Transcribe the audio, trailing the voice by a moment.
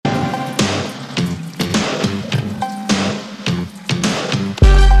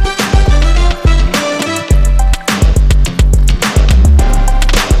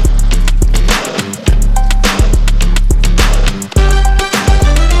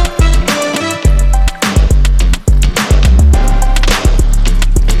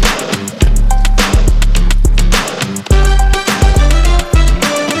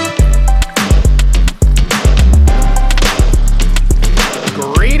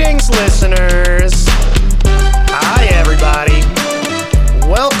Greetings, listeners. Hi, everybody.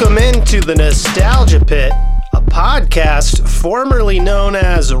 Welcome into the Nostalgia Pit, a podcast formerly known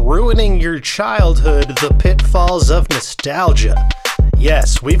as Ruining Your Childhood, the Pitfalls of Nostalgia.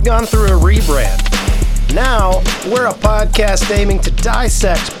 Yes, we've gone through a rebrand. Now, we're a podcast aiming to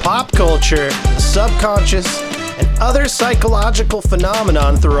dissect pop culture, the subconscious, and other psychological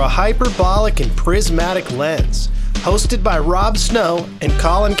phenomenon through a hyperbolic and prismatic lens. Hosted by Rob Snow and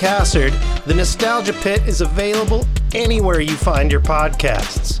Colin Cassard, the Nostalgia Pit is available anywhere you find your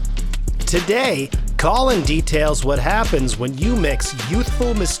podcasts. Today, Colin details what happens when you mix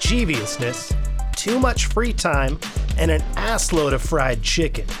youthful mischievousness, too much free time, and an assload of fried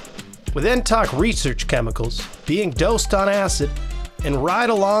chicken. We then talk research chemicals, being dosed on acid, and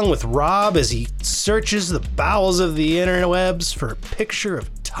ride along with Rob as he searches the bowels of the interwebs for a picture of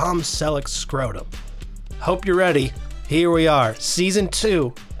Tom Selleck's scrotum. Hope you're ready. Here we are, Season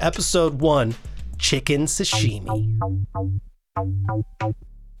 2, Episode 1, Chicken Sashimi.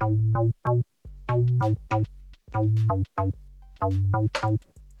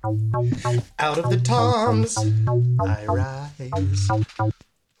 Out of the toms, I rise.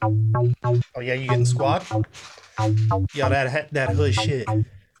 Oh yeah, you getting squashed? Yo, that hood shit. You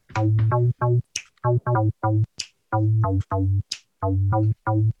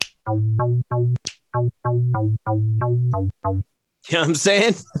know what I'm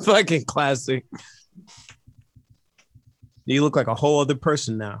saying? Fucking classic. You look like a whole other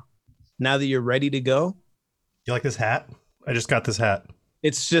person now. Now that you're ready to go. You like this hat? I just got this hat.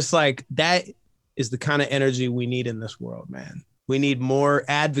 It's just like, that is the kind of energy we need in this world, man. We need more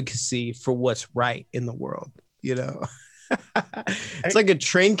advocacy for what's right in the world, you know? It's like a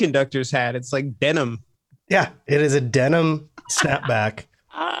train conductor's hat. It's like denim. Yeah, it is a denim snapback.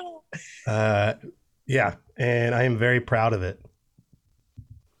 Yeah, and I am very proud of it.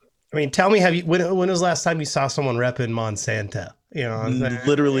 I mean, tell me, when was the last time you saw someone repping Monsanto? You know what I'm saying?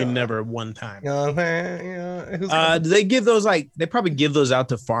 Literally never one time. You know what I'm saying? You know, do they give those, like, they probably give those out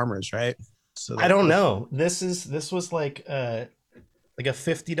to farmers, right? So I don't know. This was like a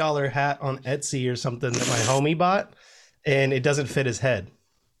 $50 hat on Etsy or something that my homie bought, and it doesn't fit his head.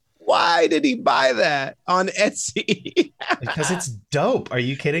 Why did he buy that on Etsy? Because it's dope. Are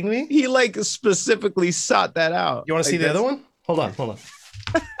you kidding me? He like specifically sought that out. You want to see the other one? Hold on.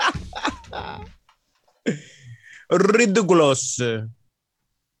 Ridiculous.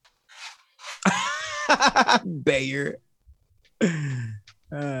 Bayer.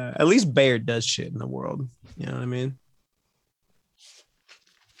 At least Bayer does shit in the world. You know what I mean?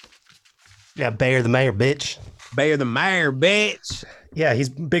 Yeah, Bayer the mayor, bitch. Bayer the mayor, bitch. Yeah, he's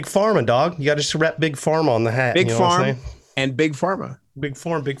Big Pharma, dog. You got to just rep Big Pharma on the hat. Big you know Farm and Big Pharma. Big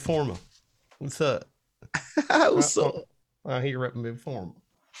Pharma. What's up? What's up? I hear you're repping Big Pharma.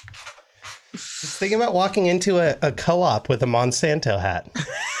 Just thinking about walking into a co-op with a Monsanto hat.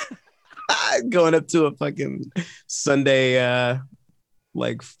 Going up to a fucking Sunday,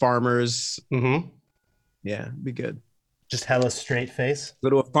 like farmers. Mm-hmm. Yeah, be good. Just hella straight face. Go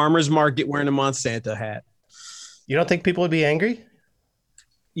to a farmer's market wearing a Monsanto hat. You don't think people would be angry?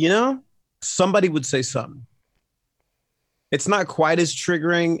 You know, somebody would say something. It's not quite as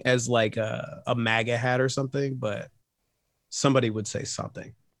triggering as like a MAGA hat or something, but somebody would say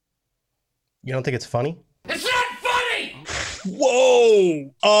something. You don't think it's funny? It's not funny!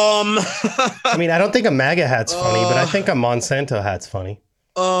 Whoa! I mean, I don't think a MAGA hat's funny, but I think a Monsanto hat's funny.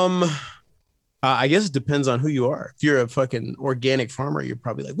 I guess it depends on who you are. If you're a fucking organic farmer, you're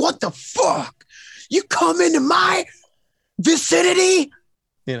probably like, what the fuck? You come into my vicinity?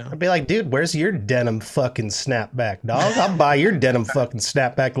 You know, I'd be like, dude, where's your denim fucking snapback, dog? I'll buy your denim fucking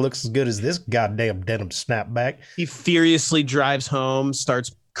snapback. Looks as good as this goddamn denim snapback. He furiously drives home,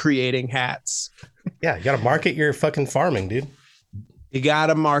 starts creating hats. Yeah, you gotta market your fucking farming, dude. You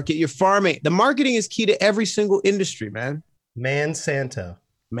gotta market your farming. The marketing is key to every single industry, man. Monsanto.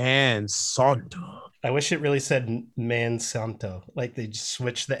 Monsanto. I wish it really said Monsanto. Like they just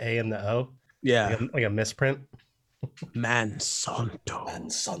switched the A and the O. Yeah. Like a misprint. Monsanto.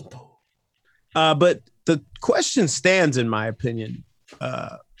 But the question stands, in my opinion.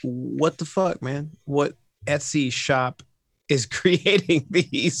 What the fuck, man? What Etsy shop is creating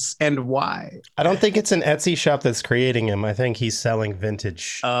these and why? I don't think it's an Etsy shop that's creating him. I think he's selling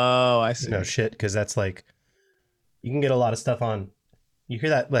vintage. Oh, I see. Shit, because that's like, you can get a lot of stuff on. You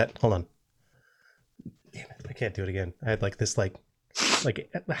hear that? Hold on. Damn it, I can't do it again. I had like this like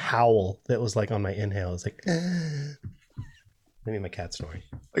a howl that was like on my inhale. It's like, maybe my cat snoring.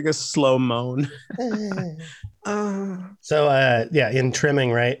 Like a slow moan. So yeah, in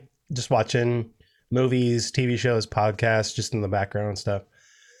trimming, right? Just watching movies, TV shows, podcasts, just in the background and stuff.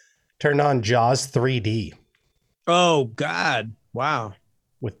 turned on Jaws 3D Oh God. Wow.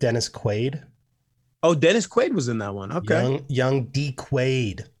 with Dennis Quaid. Oh, Dennis Quaid was in that one. Okay. Young D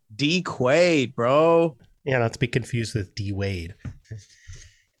Quaid. D Quaid, bro. Yeah, not to be confused with D Wade.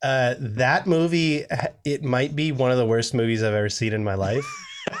 That movie, it might be one of the worst movies I've ever seen in my life.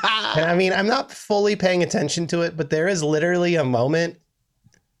 And I mean, I'm not fully paying attention to it, but there is literally a moment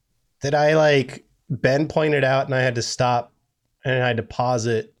that Ben pointed out and I had to stop and I had to pause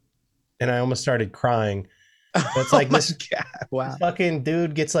it and I almost started crying. It's like this, God. Wow. this fucking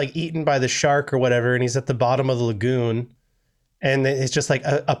dude gets like eaten by the shark or whatever, and he's at the bottom of the lagoon. And it's just like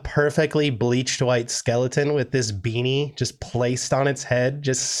a perfectly bleached white skeleton with this beanie just placed on its head,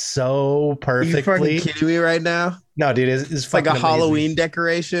 just so perfectly. Are you fucking kidding me right now? No, dude, it's like a amazing. Halloween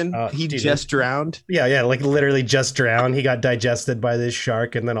decoration. He dude, just drowned. Yeah, like literally just drowned. He got digested by this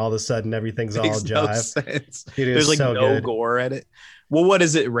shark, and then all of a sudden everything's all jive. No sense. Dude, there's like so no good. gore at it. Well, what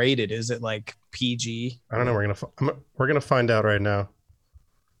is it rated? Is it like PG? I don't know. We're gonna find out right now.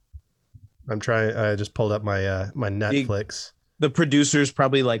 I'm trying. I just pulled up my my Netflix. The producers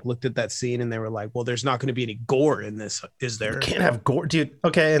probably like looked at that scene and they were like, well, there's not going to be any gore in this, is there? You can't have gore, dude.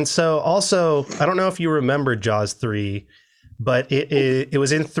 Okay, and so also, I don't know if you remember Jaws 3, but it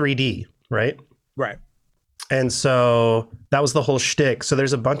was in 3D, right? Right. And so that was the whole shtick. So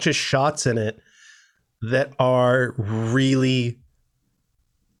there's a bunch of shots in it that are really,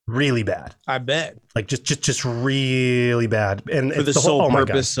 really bad. I bet. Like just really bad. And for the sole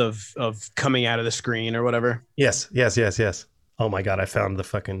purpose of coming out of the screen or whatever. Yes. Oh my God, I found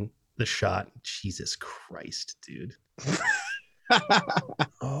the shot. Jesus Christ, dude.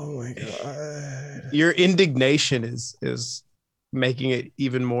 Oh my God. Your indignation is making it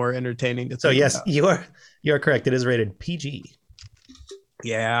even more entertaining to think. So yes, about. you are correct. It is rated PG.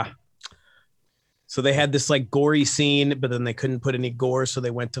 Yeah. So they had this like gory scene, but then they couldn't put any gore, so they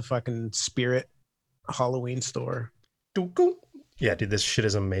went to fucking Spirit Halloween store. Yeah, dude, this shit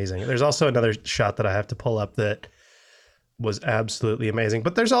is amazing. There's also another shot that I have to pull up that was absolutely amazing.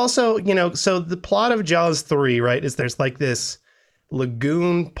 But there's also, so the plot of Jaws 3, right, is there's like this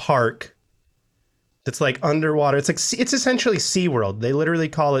lagoon park that's like underwater. It's essentially SeaWorld. They literally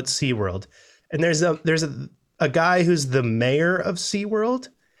call it SeaWorld. And there's a guy who's the mayor of SeaWorld,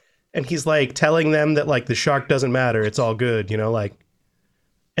 and he's like telling them that like the shark doesn't matter. It's all good, like.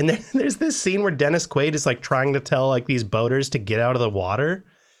 And then there's this scene where Dennis Quaid is like trying to tell like these boaters to get out of the water.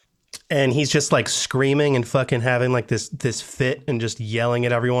 And he's just like screaming and fucking having like this fit and just yelling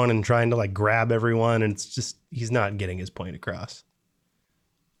at everyone and trying to like grab everyone. And it's just, he's not getting his point across.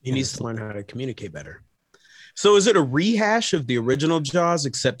 He needs to learn how to communicate better. So is it a rehash of the original Jaws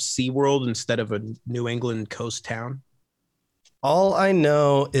except SeaWorld instead of a New England coast town? All I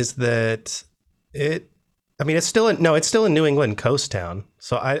know is that it's still a New England coast town.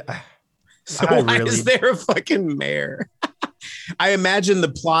 So why is there a fucking mayor? I imagine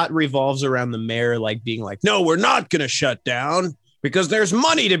the plot revolves around the mayor like being like, no, we're not going to shut down because there's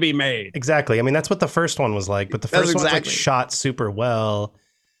money to be made. Exactly. I mean, that's what the first one was like, but the first one's like shot super well.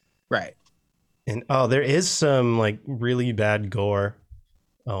 Right. And there is some like really bad gore.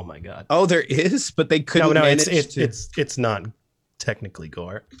 Oh my God. Oh, there is, but they couldn't manage it's not technically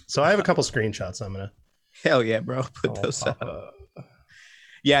gore. So I have a couple screenshots I'm going to. Hell yeah, bro. Put those up.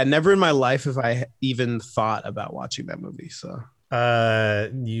 Yeah, never in my life have I even thought about watching that movie. So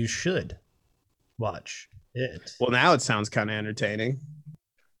you should watch it. Well, now it sounds kind of entertaining.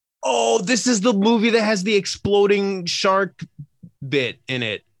 Oh, this is the movie that has the exploding shark bit in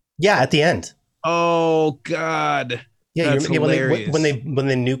it. Yeah, at the end. Oh God. Yeah, that's hilarious. when they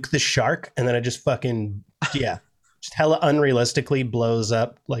nuke the shark and then it just fucking just hella unrealistically blows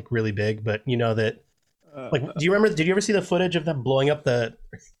up like really big, but you know that. Like, did you ever see the footage of them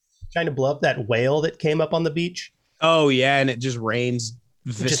trying to blow up that whale that came up on the beach? Oh yeah, and it just rains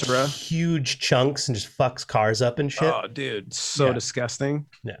viscera, just huge chunks, and just fucks cars up and shit. Oh, dude, so disgusting.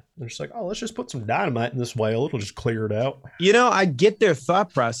 Yeah, they're just like, oh, let's just put some dynamite in this whale; it'll just clear it out. I get their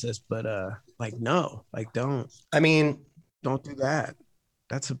thought process, but no, don't. I mean, don't do that.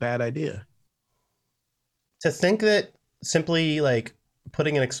 That's a bad idea. To think that simply like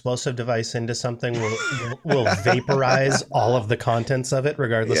putting an explosive device into something will vaporize all of the contents of it,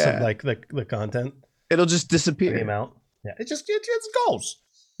 regardless of like the content. It'll just disappear. The amount. Yeah, it goes.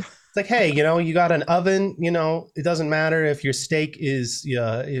 It's like, hey, you got an oven. It doesn't matter if your steak is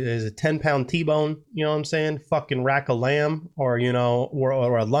a 10-pound T-bone. You know what I'm saying? Fucking rack of lamb, or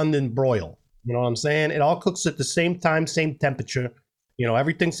or a London broil. You know what I'm saying? It all cooks at the same time, same temperature.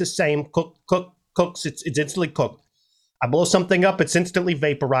 Everything's the same. Cooks. It's instantly cooked. I blow something up, it's instantly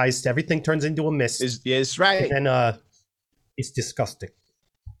vaporized. Everything turns into a mist. Yes, right. And it's disgusting.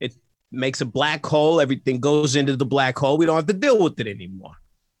 makes a black hole. Everything goes into the black hole. We don't have to deal with it anymore.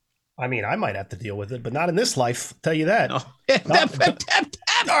 I mean, I might have to deal with it, but not in this life. I'll tell you that. No.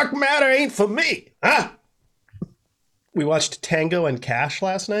 Dark matter ain't for me. Huh? We watched Tango and Cash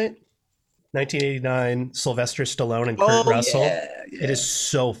last night. 1989, Sylvester Stallone and Kurt Russell. Yeah. It is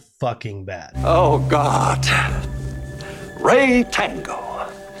so fucking bad. Oh, God. Ray Tango.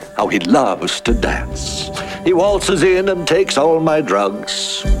 How he loves to dance. He waltzes in and takes all my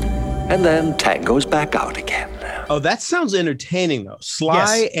drugs. And then tango's back out again. Oh, that sounds entertaining, though.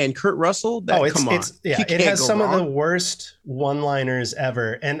 Sly and Kurt Russell. It has some of the worst one-liners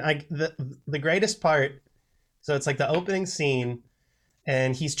ever. And the greatest part, so it's like the opening scene,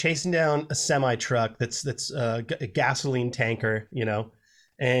 and he's chasing down a semi truck that's a gasoline tanker, you know,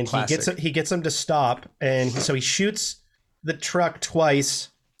 and he gets him to stop, and so he shoots the truck twice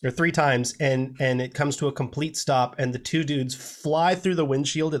or three times, and it comes to a complete stop, and the two dudes fly through the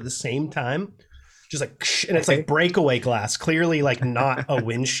windshield at the same time, just like, and it's like breakaway glass, clearly like not a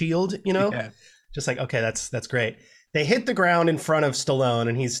windshield, you know, just like, okay, that's great. They hit the ground in front of Stallone,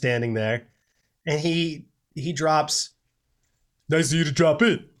 and he's standing there, and he drops. Nice of you to drop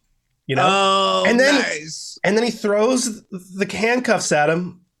in, you know. Oh, and then, nice. And then he throws the handcuffs at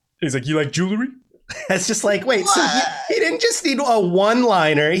him. He's like, "You like jewelry?" It's just like, wait, so he didn't just need a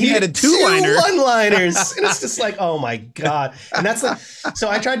one-liner. He had a two-liner. One-liners, and it's just like, oh my god. And that's like, so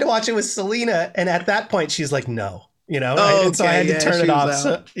I tried to watch it with Selena, and at that point, she's like, no, you know. And so I had to turn it off.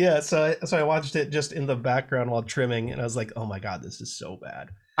 So I watched it just in the background while trimming, and I was like, oh my god, this is so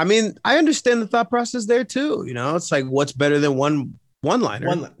bad. I mean, I understand the thought process there too. You know, it's like, what's better than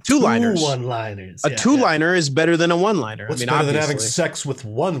one-liner? Two-liners. One-liners. A two-liner is better than a one-liner. What's better than having sex with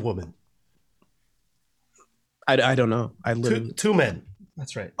one woman? I don't know. I literally two men.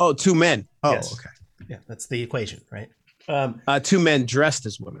 That's right. Oh, two men. Oh, yes. Okay. Yeah, that's the equation, right? Two men dressed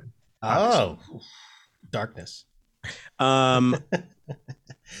as women. Obviously. Oh, darkness.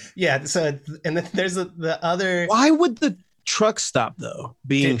 Yeah. So, and then there's the other. Why would the truck stop though?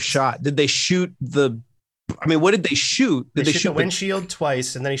 Being shot? Did they shoot the? I mean, what did they shoot? Did they shoot the windshield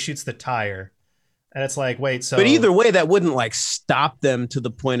twice, and then he shoots the tire, and it's like, wait, so. But either way, that wouldn't like stop them to the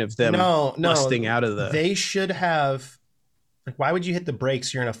point of them busting out of the. They should have. Like, why would you hit the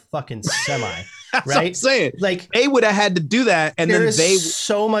brakes? You're in a fucking semi, That's right? What I'm saying. Like they would have had to do that, and then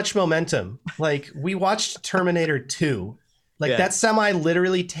so much momentum. Like we watched Terminator 2. Like that semi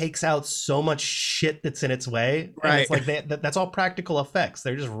literally takes out so much shit that's in its way. And right. It's like that's all practical effects.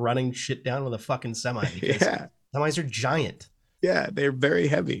 They're just running shit down with a fucking semi. Because semis are giant. Yeah, they're very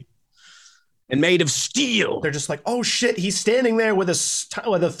heavy. And made of steel. They're just like, oh shit, he's standing there with a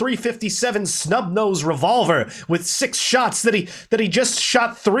 357 snub nose revolver with 6 shots that he just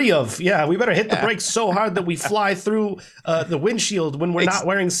shot 3 of. Yeah, we better hit the brakes so hard that we fly through the windshield when we're not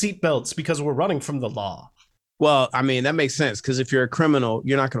wearing seatbelts because we're running from the law. Well, I mean, that makes sense because if you're a criminal,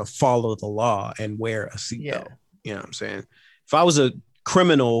 you're not going to follow the law and wear a seatbelt. Yeah. You know what I'm saying? If I was a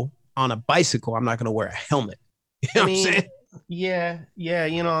criminal on a bicycle, I'm not going to wear a helmet. You know what I'm saying? Yeah,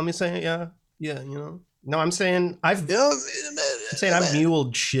 you know, I'm saying, yeah, you know. No, I'm saying I've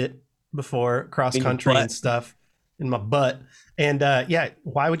muled shit before cross country and stuff in my butt. And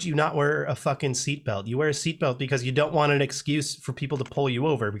why would you not wear a fucking seatbelt? You wear a seatbelt because you don't want an excuse for people to pull you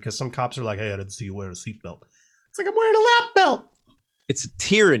over because some cops are like, hey, I didn't see you wear a seatbelt. It's like I'm wearing a lap belt. It's a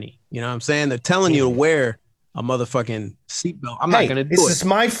tyranny. You know what I'm saying? They're telling you to wear a motherfucking seatbelt. I'm not gonna do it. This is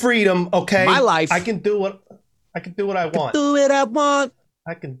my freedom, okay? My life. I can do what I want. Do what I want.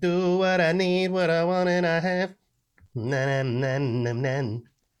 I can do what I need, what I want, and I have.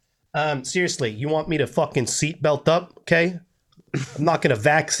 Seriously, you want me to fucking seatbelt up, okay? I'm not gonna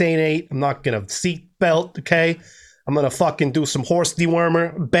vaccinate. I'm not gonna seatbelt, okay? I'm gonna fucking do some horse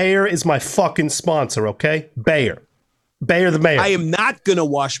dewormer. Bayer is my fucking sponsor, okay? Bayer the mayor. I am not gonna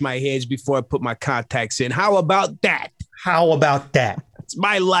wash my hands before I put my contacts in. How about that? It's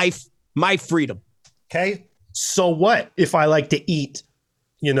my life, my freedom. Okay? So what if I like to eat,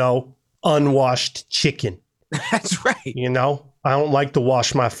 you know, unwashed chicken? That's right. You know, I don't like to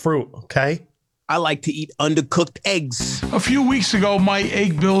wash my fruit, okay? I like to eat undercooked eggs. A few weeks ago, my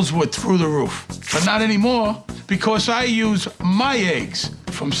egg bills were through the roof. But not anymore, because I use my eggs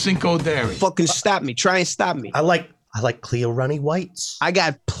from Cinco Dairy. Fucking stop me. Try and stop me. I like Cleo runny whites. I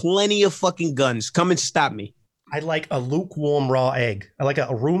got plenty of fucking guns. Come and stop me. I like a lukewarm raw egg. I like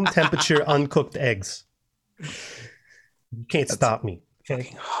a room temperature uncooked eggs. You can't stop me.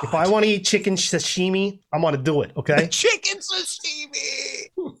 Okay. If I want to eat chicken sashimi, I'm gonna do it. Okay. Chicken sashimi.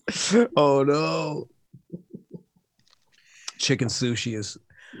 Oh no. Chicken sushi is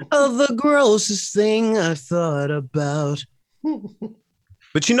the grossest thing I've thought about.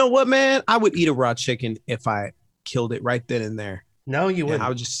 But you know what, man? I would eat a raw chicken if I killed it right then and there. No, you wouldn't. I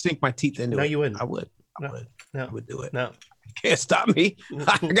would just sink my teeth into it. No, you wouldn't. I would. No. I would do it. No. Can't stop me.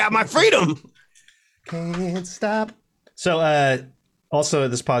 I got my freedom. Can't stop. So, also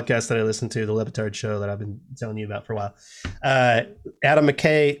this podcast that I listened to, the Levitard Show that I've been telling you about for a while, Adam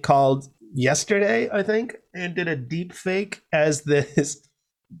McKay called yesterday, I think, and did a deep fake as this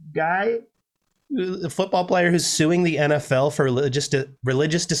guy, a football player who's suing the NFL for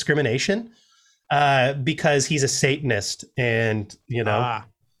religious discrimination because he's a Satanist, and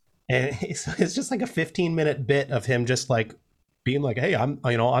and it's just like a 15-minute bit of him just like being like, hey, I'm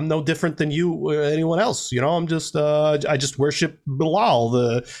no different than you or anyone else. I'm just I just worship Bilal,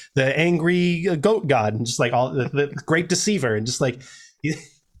 the angry goat god, and just like all the great deceiver, and just like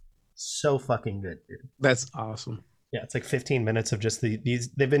so fucking good, dude. That's awesome. Yeah, it's like 15 minutes of just these.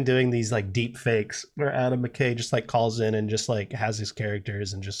 They've been doing these like deep fakes where Adam McKay just like calls in and just like has his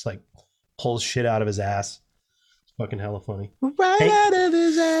characters and just like pulls shit out of his ass. Fucking hella funny. Out of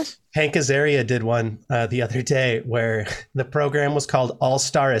his ass. Hank Azaria did one the other day where the program was called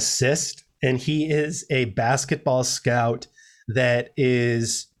All-Star Assist, and he is a basketball scout that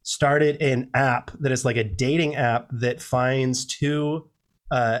is started an app that is like a dating app that finds two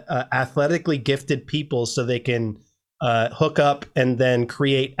athletically gifted people so they can hook up and then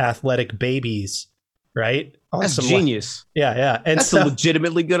create athletic babies, right? That's genius. Yeah. And that's a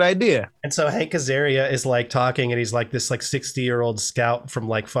legitimately good idea. And so Hank Azaria is like talking, and he's like this like 60-year-old scout from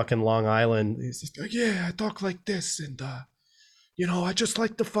like fucking Long Island. He's just like, yeah, I talk like this, and I just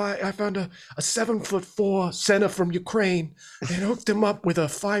like to fight. I found a 7'4" center from Ukraine and hooked him up with a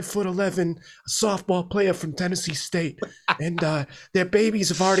 5'11" softball player from Tennessee State, and their babies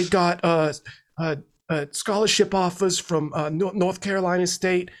have already got scholarship offers from North Carolina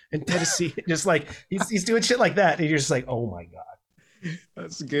State and Tennessee. Just like he's doing shit like that, and you're just like, oh my god,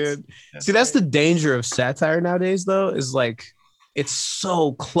 that's good. See, that's the danger of satire nowadays, though, is like it's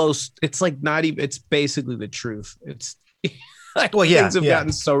so close. It's like not even. It's basically the truth. It's like things have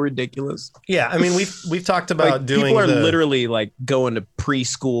gotten so ridiculous. Yeah, I mean we've talked about like, doing. People are literally like going to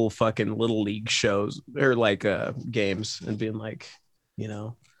preschool fucking little league shows or like games and being like,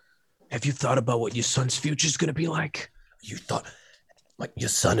 have you thought about what your son's future is going to be like? You thought, like, your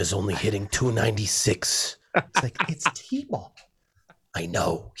son is only hitting 296. It's like, it's T-ball. I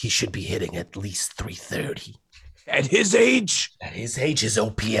know. He should be hitting at least 330. At his age? At his age, his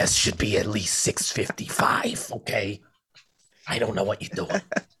OPS should be at least 655, okay? I don't know what you're doing.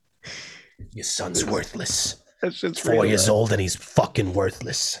 Your son's worthless. That's just 4 years old and he's fucking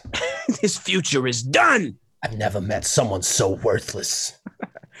worthless. His future is done. I've never met someone so worthless.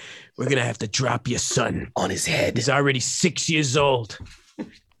 We're going to have to drop your son. On his head. He's already 6 years old.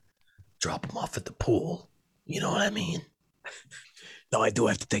 Drop him off at the pool. You know what I mean? No, I do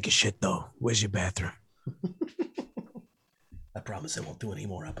have to take a shit, though. Where's your bathroom? I promise I won't do any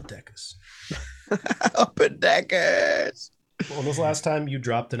more upper deckers. Upper deckers. When was the last time you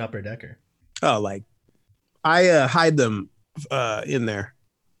dropped an upper decker? Oh, like, I hide them in there.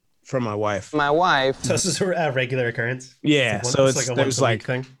 From my wife. So this is a regular occurrence? Yeah. It's like a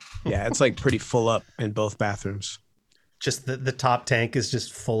thing? Yeah, it's like pretty full up in both bathrooms. Just the top tank is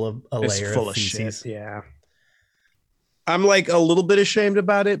just full of a layer of feces. Shit. Yeah. I'm like a little bit ashamed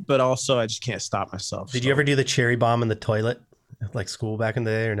about it, but also I just can't stop myself. Did you ever do the cherry bomb in the toilet? Like school back in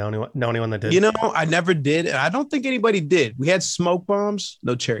the day, or know anyone that did? I never did. I don't think anybody did. We had smoke bombs,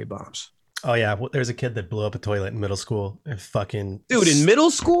 no cherry bombs. Oh yeah, there's a kid that blew up a toilet in middle school. And fucking dude, in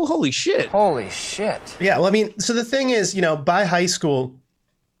middle school, holy shit. Yeah, well, I mean, so the thing is, by high school,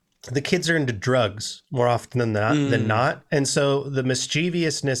 the kids are into drugs more often than not, and so the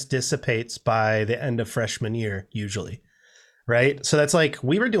mischievousness dissipates by the end of freshman year usually, right? So that's like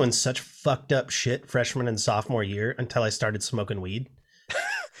we were doing such fucked up shit freshman and sophomore year until I started smoking weed.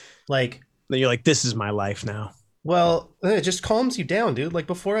 Like, then you're like, this is my life now. Well, it just calms you down, dude. Like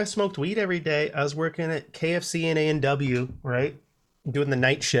before I smoked weed every day, I was working at KFC and A&W, right? Doing the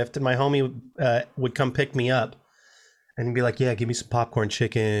night shift, and my homie would come pick me up and be like, yeah, give me some popcorn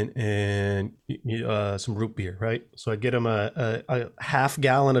chicken and some root beer, right? So I'd get him a half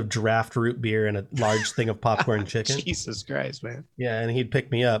gallon of draft root beer and a large thing of popcorn chicken. Jesus Christ, man. Yeah, and he'd pick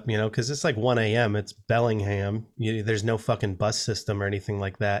me up, because it's like 1 a.m. It's Bellingham. There's no fucking bus system or anything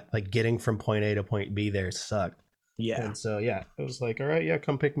like that. Like getting from point A to point B there sucked. Yeah. And so, yeah, it was like, all right, yeah,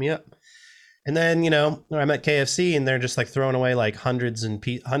 come pick me up. And then, I'm at KFC and they're just like throwing away like hundreds of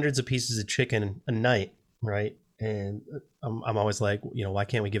pieces of chicken a night, right? And I'm always like, why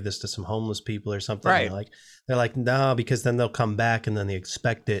can't we give this to some homeless people or something? Right. They're like, no, because then they'll come back and then they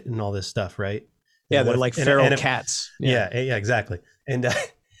expect it and all this stuff, right? Yeah, they're like feral cats. Yeah, exactly. And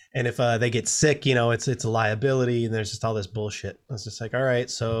and if they get sick, it's a liability, and there's just all this bullshit. I was just like, all right,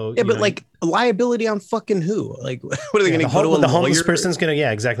 so Yeah, but like a liability on fucking who? Like, what are they going to go to a the homeless lawyer? person's gonna,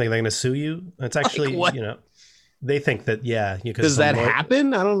 yeah, exactly. They're gonna sue you. It's actually, what? they think that, yeah. Does that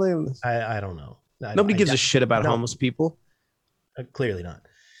happen? I don't know. I don't know. Nobody gives a shit about homeless people. Clearly not.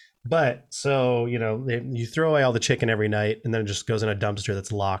 But so, you throw away all the chicken every night, and then it just goes in a dumpster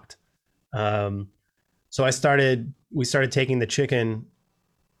that's locked. So we started taking the chicken,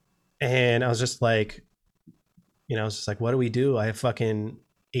 and I was just like, what do we do? I have fucking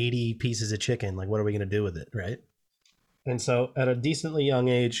 80 pieces of chicken. Like, what are we going to do with it? Right. And so at a decently young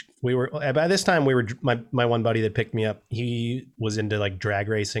age, by this time my one buddy that picked me up, he was into like drag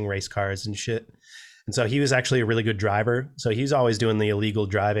racing, race cars and shit. And so he was actually a really good driver. So he's always doing the illegal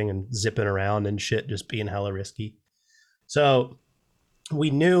driving and zipping around and shit, just being hella risky. So we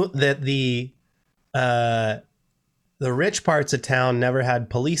knew that the rich parts of town never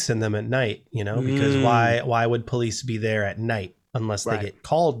had police in them at night, because why would police be there at night unless they get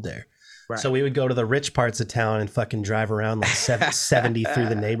called there? Right. So we would go to the rich parts of town and fucking drive around like 70 through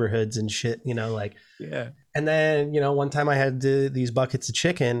the neighborhoods and shit, yeah. And then, one time I had these buckets of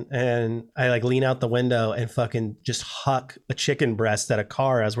chicken, and I like lean out the window and fucking just huck a chicken breast at a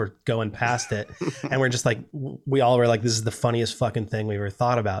car as we're going past it. And we're just like, we all were like, this is the funniest fucking thing we ever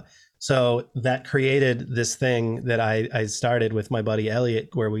thought about. So that created this thing that I started with my buddy Elliot,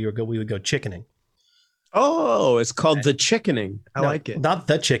 where we would go chickening. Oh, it's called the chickening. I like it. Not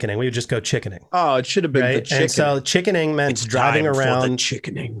the chickening. We would just go chickening. Oh, it should have been the chickening. And so chickening meant driving around. For the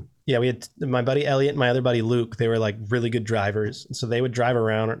chickening. Yeah, we had my buddy Elliot and my other buddy Luke. They were like really good drivers. So they would drive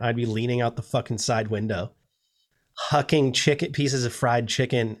around, and I'd be leaning out the fucking side window, hucking pieces of fried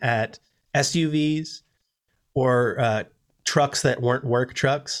chicken at SUVs or trucks that weren't work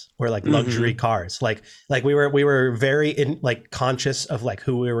trucks, or like luxury cars. Like we were very conscious of like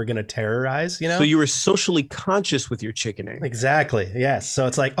who we were going to terrorize, So you were socially conscious with your chickening. Exactly. Yes. So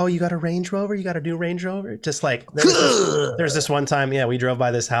it's like, oh, you got a Range Rover? You got a new Range Rover? Just like there's this one time, we drove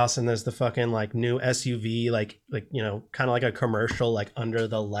by this house, and there's the fucking like new SUV, like kind of like a commercial, like under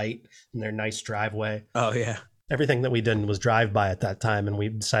the light in their nice driveway. Oh yeah. Everything that we did was drive by at that time, and we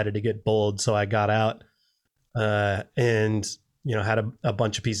decided to get bold. So I got out and had a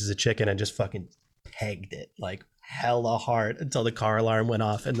bunch of pieces of chicken and just fucking pegged it like hella hard until the car alarm went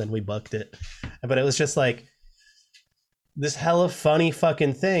off, and then we booked it. But it was just like this hella funny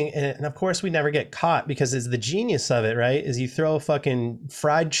fucking thing, and of course we never get caught, because it's the genius of it, right? Is you throw a fucking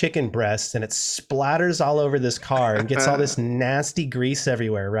fried chicken breast and it splatters all over this car and gets all this nasty grease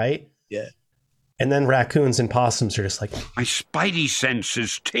everywhere, right? Yeah. And then raccoons and possums are just like, my spidey sense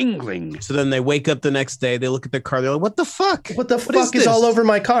is tingling. So then they wake up the next day, they look at their car, they're like, what the fuck? What the fuck is all over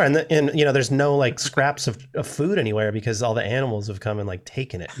my car? And there's no like scraps of food anywhere, because all the animals have come and like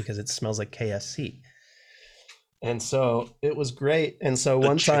taken it, because it smells like KFC. And so it was great. And so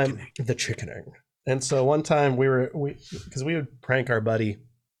one time, the chickening. And so one time because we would prank our buddy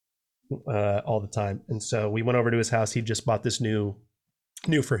all the time. And so we went over to his house. He just bought this new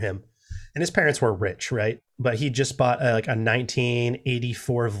for him. And his parents were rich, right? But he just bought a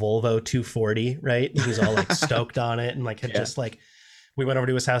 1984 Volvo 240, right? And he was all like stoked on it, and like had just like, we went over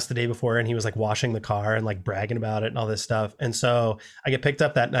to his house the day before, and he was like washing the car and like bragging about it and all this stuff. And so I get picked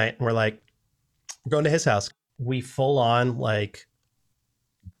up that night, and we're like, we're going to his house. We full on like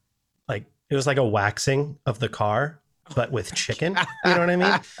it was like a waxing of the car, but with chicken, you know what I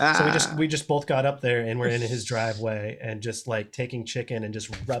mean? So we just both got up there, and we're in his driveway, and just like taking chicken and just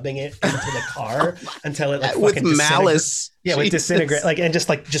rubbing it into the car until it like with fucking malice. Yeah, with disintegrate, like, and just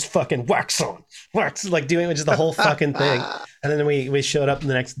fucking wax, like doing just the whole fucking thing. And then we showed up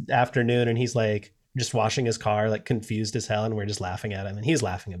the next afternoon, and he's like just washing his car, like confused as hell, and we're just laughing at him, and he's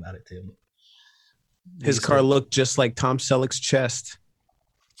laughing about it too. His car looked just like Tom Selleck's chest.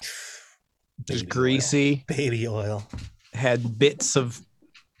 Just greasy. Baby oil. Had bits of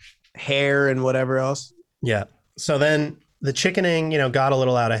hair and whatever else. Yeah. So then the chickening, got a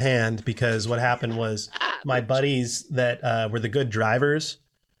little out of hand, because what happened was my buddies that were the good drivers,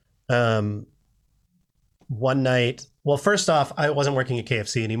 one night, well, first off, I wasn't working at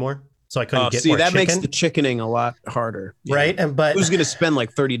KFC anymore, so I couldn't get more chicken. Makes the chickening a lot harder. Right. But who's going to spend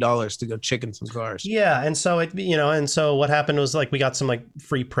like $30 to go chicken some cars? Yeah. And so and so what happened was like we got some like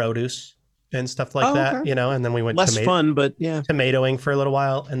free produce and stuff like that, okay. And then we went less fun, but yeah, tomatoing for a little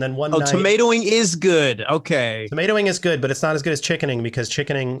while, and then one night. Tomatoing is good. Okay, tomatoing is good, but it's not as good as chickening, because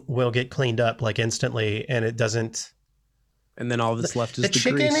chickening will get cleaned up like instantly, and it doesn't. And then all that's left is the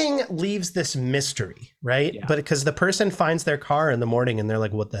chickening grease. Leaves this mystery, right? Yeah. But because the person finds their car in the morning, and they're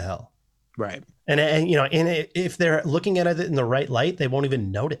like, "What the hell?" Right. And you know, if they're looking at it in the right light, they won't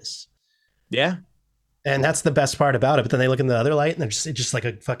even notice. Yeah. And that's the best part about it. But then they look in the other light and it's just like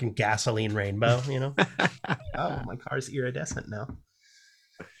a fucking gasoline rainbow, you know? Oh, my car's iridescent now.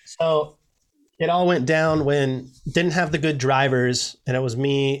 So it all went down when didn't have the good drivers, and it was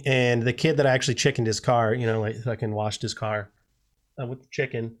me and the kid that I actually chickened his car, you know, like fucking washed his car with the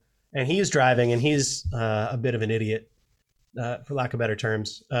chicken. And he's driving, and he's a bit of an idiot, for lack of better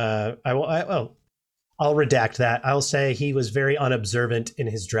terms. I'll redact that. I'll say he was very unobservant in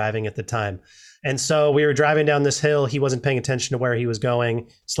his driving at the time. And so we were driving down this hill. He wasn't paying attention to where he was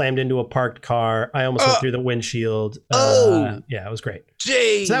going, slammed into a parked car. I almost went through the windshield. Yeah, it was great.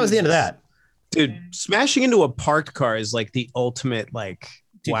 Jeez. So that was the end of that. Dude, smashing into a parked car is like the ultimate, like,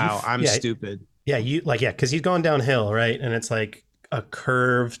 dude, wow, I'm stupid. Yeah, because he's going downhill, right? And it's like a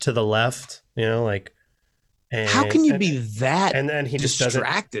curve to the left, you know, like. And, how can you be that and then he just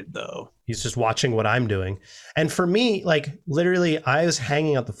distracted, though? He's just watching what I'm doing. And for me, like, literally, I was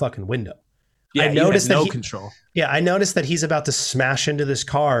hanging out the fucking window. Yeah, I noticed you had no control. Yeah, I noticed that he's about to smash into this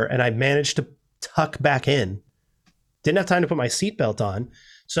car, and I managed to tuck back in. Didn't have time to put my seatbelt on.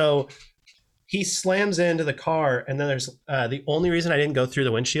 So he slams into the car, and then there's the only reason I didn't go through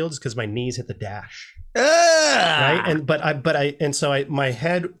the windshield is because my knees hit the dash. Right, and my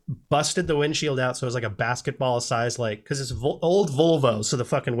head busted the windshield out, so it was like a basketball size, like, because it's old Volvo, so the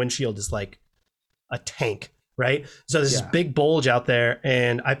fucking windshield is like a tank, right? So there's this big bulge out there,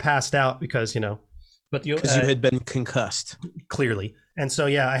 and I passed out because you had been concussed, clearly, and so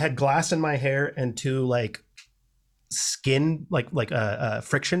I had glass in my hair and two like skin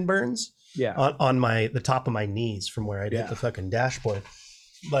friction burns on the top of my knees from where I hit the fucking dashboard.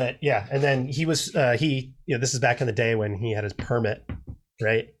 But and then he was this is back in the day when he had his permit,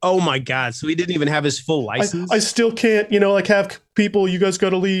 right? Oh my god! So he didn't even have his full license. I still can't, like, have people. You guys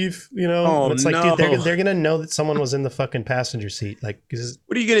got to leave, Oh, it's like, no. dude, they're gonna know that someone was in the fucking passenger seat. Like,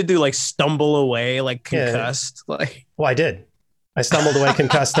 what are you gonna do? Like, stumble away, like concussed? Like, well, I did. I stumbled away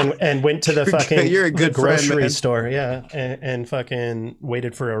concussed and went to the fucking you're a good grocery friend, store, and fucking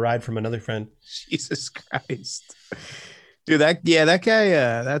waited for a ride from another friend. Jesus Christ. Dude, that guy,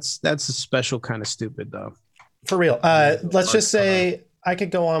 that's a special kind of stupid, though. For real. Let's just say I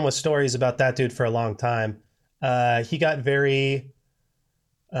could go on with stories about that dude for a long time. He got very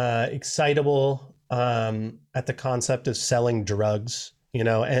excitable at the concept of selling drugs,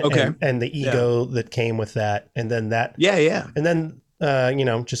 and the ego that came with that. And then that. Yeah. And then,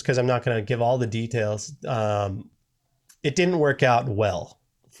 just because I'm not going to give all the details, it didn't work out well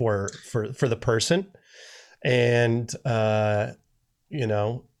for the person. And, there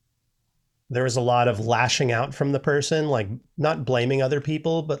was a lot of lashing out from the person, like not blaming other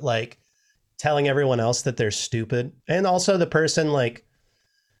people, but like telling everyone else that they're stupid. And also the person, like,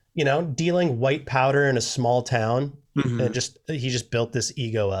 dealing white powder in a small town, and he just built this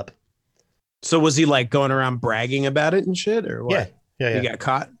ego up. So was he like going around bragging about it and shit, or what? Yeah. He got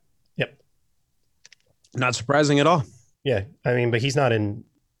caught? Yep. Not surprising at all. Yeah. I mean, but he's not in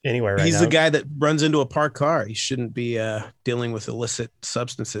anywhere right now. He's the guy that runs into a parked car. He shouldn't be dealing with illicit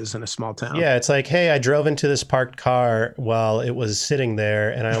substances in a small town. Yeah, it's like, hey, I drove into this parked car while it was sitting there,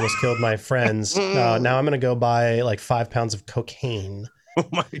 and I almost killed my friends. Now I'm going to go buy like 5 pounds of cocaine. Oh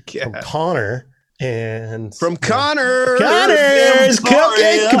my god! From Connor and Connor's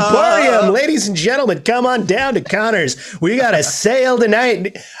Cocaine Comporium. Ladies and gentlemen, come on down to Connor's. We got a sale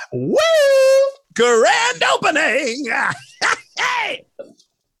tonight. Woo! Grand opening. Hey.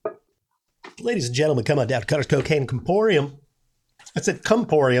 Ladies and gentlemen, come on down to Connor's Cocaine Comporium. I said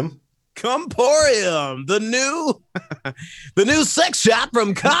Comporium. Comporium, the new sex shop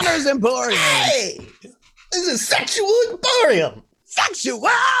from Connor's Emporium. Hey, this is Sexual Emporium. Sexual,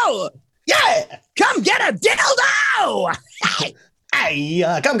 yeah. Come get a dildo. Hey,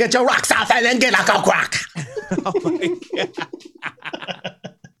 come get your rocks off and then get a coke rock. Oh my god!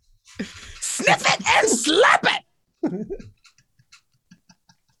 Sniff it and slap it.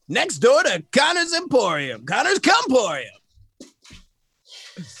 Next door to Connor's Emporium, Connor's Comporium.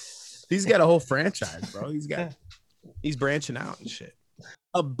 He's got a whole franchise, bro. He's branching out and shit.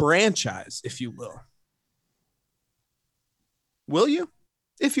 A franchise, if you will. Will you?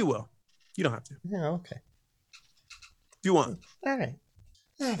 If you will. You don't have to. Yeah, okay. If you want. All right.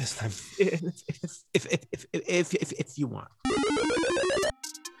 This time. If you want.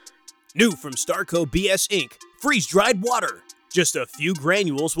 New from Starco BS Inc. Freeze-dried water. Just a few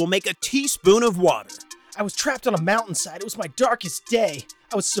granules will make a teaspoon of water. I was trapped on a mountainside. It was my darkest day.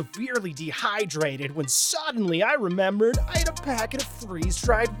 I was severely dehydrated when suddenly I remembered I had a packet of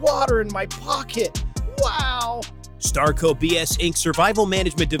freeze-dried water in my pocket. Wow! Starco BS Inc. Survival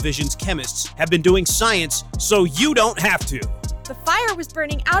Management Division's chemists have been doing science so you don't have to. The fire was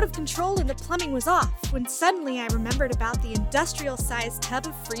burning out of control and the plumbing was off when suddenly I remembered about the industrial-sized tub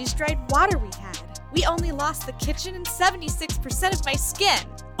of freeze-dried water we had. We only lost the kitchen and 76% of my skin.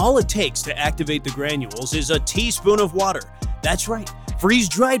 All it takes to activate the granules is a teaspoon of water. That's right,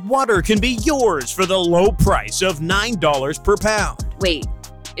 freeze-dried water can be yours for the low price of $9 per pound. Wait,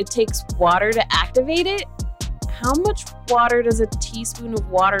 it takes water to activate it? How much water does a teaspoon of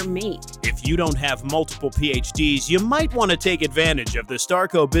water make? If you don't have multiple PhDs, you might want to take advantage of the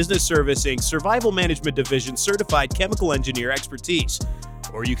Starco Business Service Inc. Survival Management Division certified chemical engineer expertise.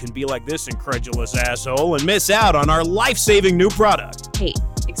 Or you can be like this incredulous asshole and miss out on our life-saving new product. Hey,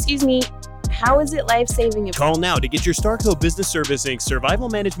 excuse me, how is it life-saving if... Call now to get your Starco Business Service Inc. Survival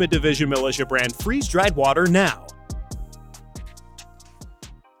Management Division Militia brand freeze-dried water now.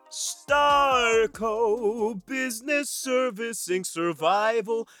 Starco Business Service Inc.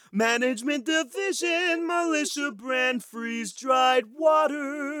 Survival Management Division Militia brand freeze-dried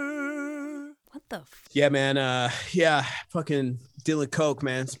water. What the Yeah, man. Yeah, fucking dealing coke,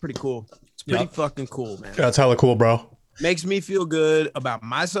 man. It's pretty cool. It's pretty fucking cool, man. That's hella cool, bro. Makes me feel good about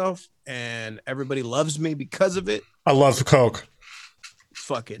myself, and everybody loves me because of it. I love coke.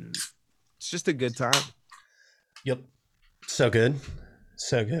 It's just a good time. Yep. So good.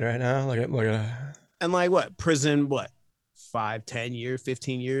 So good right now. Look at. And like what? Prison, what? 5, 10 years,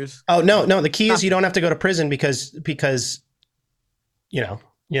 15 years? Oh, no. The key is you don't have to go to prison because you know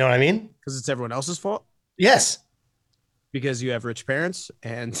what I mean? Because it's everyone else's fault? Yes. Because you have rich parents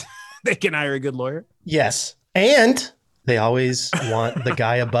and they can hire a good lawyer? Yes. And they always want the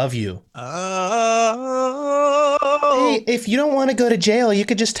guy above you. Oh. Hey, if you don't want to go to jail, you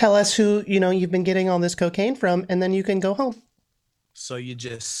could just tell us who, you've been getting all this cocaine from, and then you can go home. So you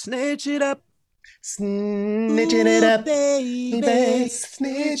just snitch it up. Snitching it up, baby.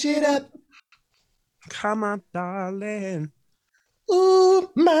 Snitch it up. Come on, darling. Ooh,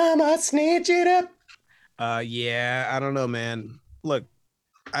 mama, snitch it up. Yeah, I don't know, man. Look,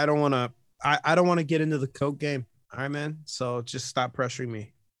 I don't want to get into the coke game. All right, man. So just stop pressuring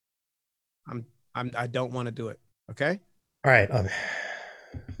me. I don't want to do it. Okay. All right.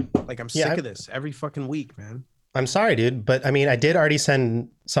 Like I'm sick of this every fucking week, man. I'm sorry, dude, but I mean, I did already send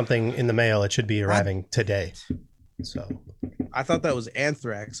something in the mail. It should be arriving today. So I thought that was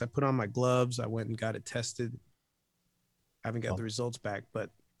anthrax. I put on my gloves. I went and got it tested. I haven't got the results back, but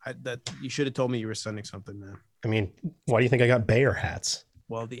you should have told me you were sending something, man. I mean, why do you think I got Bayer hats?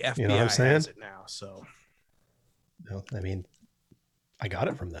 Well, the FBI what I'm saying? has it now, so. No, I mean, I got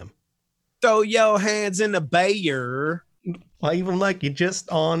it from them. Throw your hands in the Bayer. Well, even like you just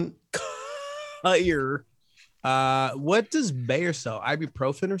on Bayer. What does Bayer sell?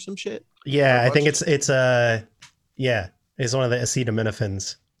 Ibuprofen or some shit? Yeah, I think it's one of the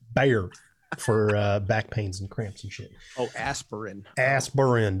acetaminophen. Bayer for back pains and cramps and shit. Oh, aspirin.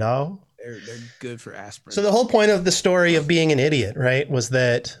 Aspirin, dog. They're good for aspirin. So the whole point of the story of being an idiot, right, was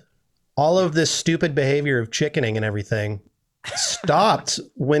that all of this stupid behavior of chickening and everything stopped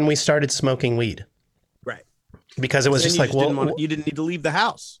when we started smoking weed. Right. Because it was just like, you didn't need to leave the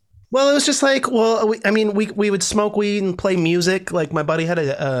house. Well, it was just like, we would smoke weed and play music. Like my buddy had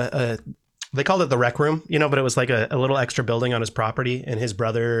they called it the rec room, but it was like a little extra building on his property, and his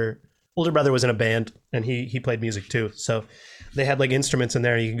older brother was in a band, and he played music too. So they had like instruments in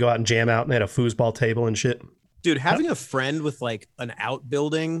there, and you could go out and jam out, and they had a foosball table and shit. Dude, having a friend with like an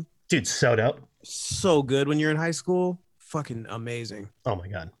outbuilding. Dude, so dope. So good when you're in high school. Fucking amazing. Oh my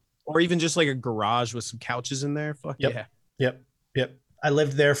God. Or even just like a garage with some couches in there. Fuck yep. Yeah. Yep. I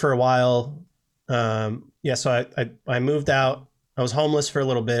lived there for a while. So I moved out. I was homeless for a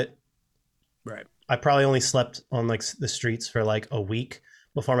little bit. Right. I probably only slept on like the streets for like a week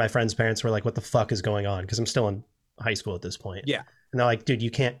before my friends' parents were like, "What the fuck is going on?" Because I'm still in high school at this point. Yeah. And they're like, "Dude,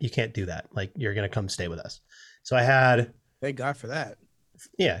 you can't do that. Like, you're gonna come stay with us." So I had. Thank God for that.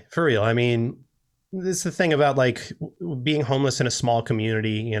 Yeah, for real. I mean, this is the thing about like being homeless in a small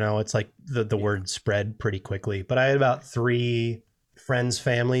community. It's like the word spread pretty quickly. But I had about 3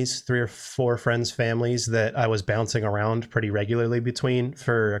 or 4 friends' families that I was bouncing around pretty regularly between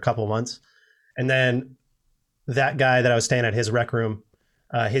for a couple of months. And then that guy that I was staying at his rec room,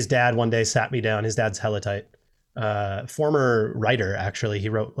 his dad one day sat me down. His dad's hella tight. Former writer, actually. He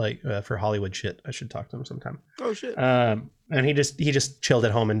wrote like for Hollywood shit. I should talk to him sometime. Oh shit. And he just chilled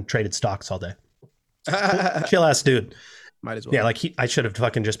at home and traded stocks all day. Chill ass dude. Might as well. Yeah, like I should have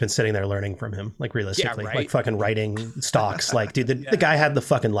fucking just been sitting there learning from him, like realistically, right? like fucking writing stocks. Like, dude, the guy had the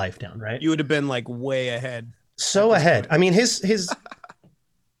fucking life down, right? You would have been like way ahead. So ahead. I mean, his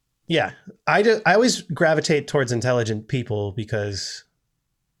Yeah, I always gravitate towards intelligent people because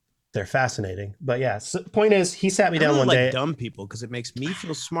they're fascinating. But yeah, so point is, he sat me I down really one like day. dumb people because it makes me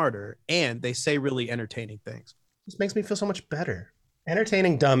feel smarter and they say really entertaining things. This makes me feel so much better.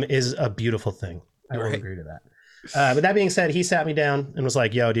 Entertaining dumb is a beautiful thing. I will Right. agree to that. But that being said, he sat me down and was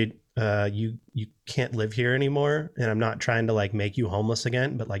like, "Yo, dude, you can't live here anymore, and I'm not trying to like make you homeless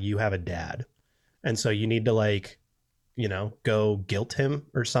again, but like you have a dad, and so you need to like, go guilt him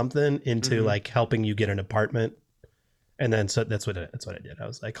or something into like helping you get an apartment." And then so that's what I did.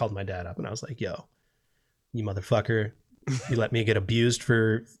 I called my dad up and I was like, "Yo, you motherfucker, you let me get abused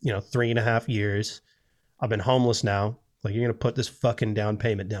for 3.5 years. I've been homeless now. Like you're gonna put this fucking down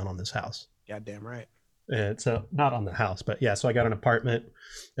payment down on this house." Goddamn right. And so not on the house, but yeah. So I got an apartment,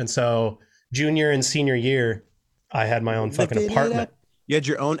 and so junior and senior year, I had my own fucking apartment. You had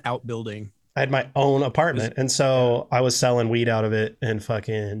your own outbuilding. I had my own apartment, and so I was selling weed out of it and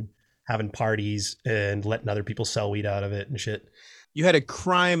fucking having parties and letting other people sell weed out of it and shit. You had a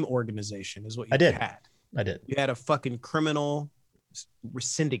crime organization, is what you I did. had. I did. You had a fucking criminal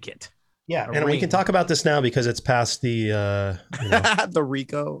syndicate. Yeah, A and we ring. can talk about this now because it's past the The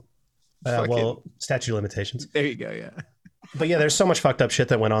RICO. statute of limitations. There you go. Yeah. But yeah, there's so much fucked up shit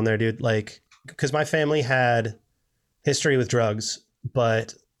that went on there, dude. Like, because my family had history with drugs,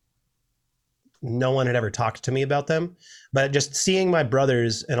 but no one had ever talked to me about them. But just seeing my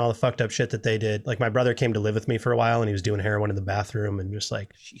brothers and all the fucked up shit that they did, like my brother came to live with me for a while and he was doing heroin in the bathroom and just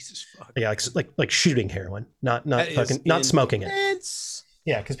like, Jesus fuck. yeah, like shooting heroin, not That fucking, is not smoking it. intense.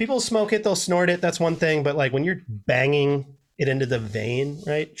 Yeah, because people smoke it, they'll snort it. That's one thing. But like when you're banging it into the vein,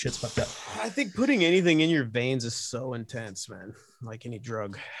 right? Shit's fucked up. I think putting anything in your veins is so intense, man. Like any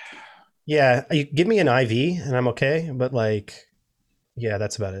drug. Yeah, you give me an IV and I'm okay. But like, yeah,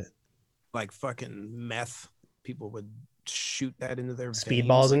 that's about it. Like fucking meth. People would shoot that into their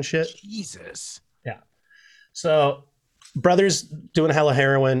Speedballs veins. and shit. Jesus. Yeah. So brothers doing hella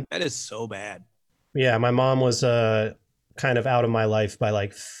heroin. That is so bad. Yeah, my mom was kind of out of my life by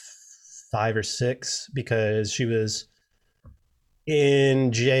like 5 or 6 because she was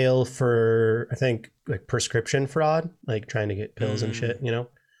in jail for, I think, like prescription fraud, like trying to get pills and shit,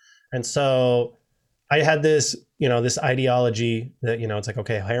 And so I had this, this ideology that, it's like,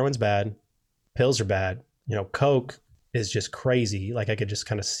 okay, heroin's bad, pills are bad, coke is just crazy. Like I could just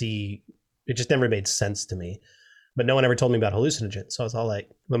kind of see, it just never made sense to me. But no one ever told me about hallucinogens. So I was all like,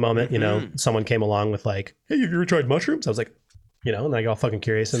 the moment, someone came along with like, hey, have you ever tried mushrooms? I was like, and I got all fucking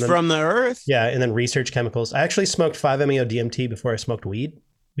curious. And then, from the earth? Yeah. And then research chemicals. I actually smoked 5-MeO DMT before I smoked weed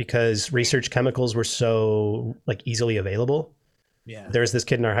because research chemicals were so like easily available. Yeah. There was this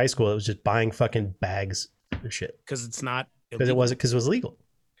kid in our high school that was just buying fucking bags of shit. Because it's not Because it was legal.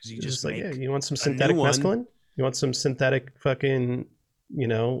 Because you It's just like, make yeah, you want some synthetic mescaline? You want some synthetic fucking,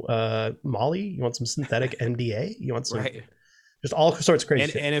 Molly? You want some synthetic MDA? You want some right. just all sorts of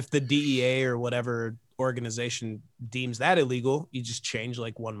crazy shit. And if the DEA or whatever organization deems that illegal, you just change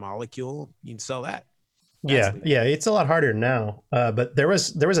like one molecule, you can sell that. Yeah, it's a lot harder now. But there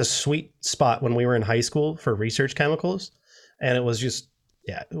was a sweet spot when we were in high school for research chemicals, and it was just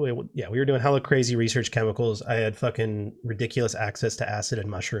we were doing hella crazy research chemicals. I had fucking ridiculous access to acid and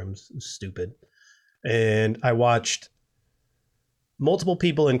mushrooms. It was stupid, and I watched multiple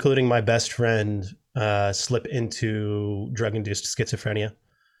people, including my best friend, slip into drug-induced schizophrenia.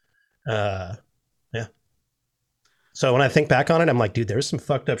 So when I think back on it, I'm like, dude, there's some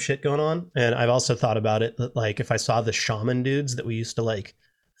fucked up shit going on. And I've also thought about it that like if I saw the shaman dudes that we used to like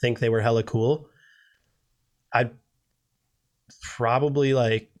think they were hella cool, I'd probably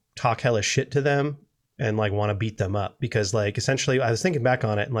like talk hella shit to them and like want to beat them up because like essentially I was thinking back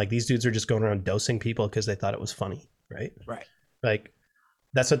on it and like these dudes are just going around dosing people because they thought it was funny, right? Right. Like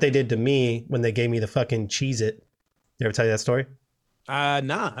that's what they did to me when they gave me the fucking Cheez-It. You ever tell you that story?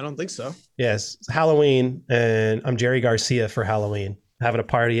 Nah, I don't think so. Yes, it's Halloween, and I'm Jerry Garcia for Halloween, having a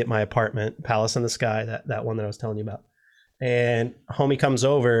party at my apartment, Palace in the Sky, that one that I was telling you about. And homie comes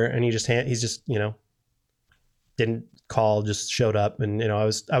over, and he's just didn't call, just showed up, and I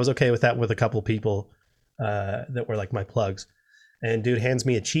was okay with that with a couple people that were like my plugs. And dude hands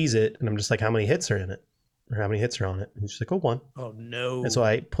me a Cheez-It, and I'm just like, how many hits are in it, or how many hits are on it? And she's like, oh, 1. Oh no! And so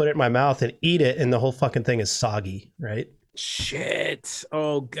I put it in my mouth and eat it, and the whole fucking thing is soggy, right? Shit.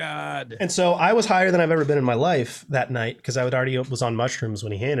 Oh God. And so I was higher than I've ever been in my life that night because I already was on mushrooms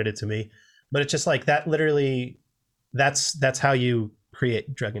when he handed it to me. But it's just like that literally, that's how you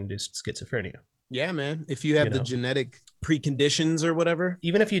create drug-induced schizophrenia. Yeah, man. If you have the genetic preconditions or whatever.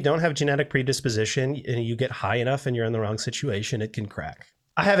 Even if you don't have genetic predisposition and you get high enough and you're in the wrong situation, it can crack.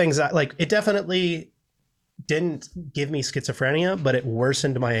 I have anxiety. Like it definitely didn't give me schizophrenia, but it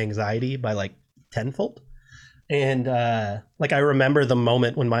worsened my anxiety by like tenfold. And like I remember the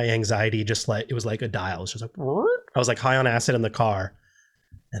moment when my anxiety just like it was like a dial. It was just like I was like high on acid in the car,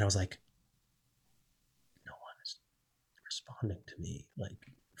 and I was like, no one is responding to me like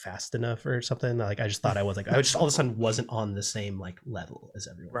fast enough or something. Like I just thought I was like I just all of a sudden wasn't on the same like level as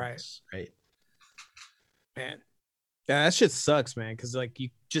everyone else. Right. Man, yeah, that shit sucks, man. Because like you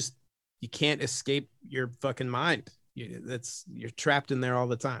can't escape your fucking mind. You're trapped in there all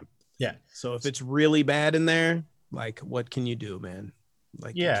the time. Yeah. So if it's really bad in there, like what can you do, man?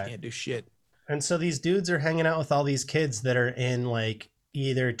 Like you can't do shit. And so these dudes are hanging out with all these kids that are in like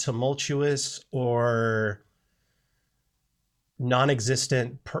either tumultuous or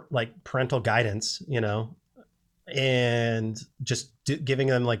non-existent like parental guidance, you know, and just giving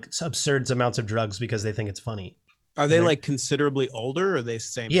them like absurd amounts of drugs because they think it's funny. Are they like considerably older or are they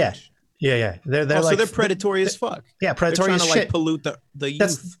same age? Yeah. They're like, so they're predatory as fuck. Yeah, predatory they're as trying to shit. like pollute the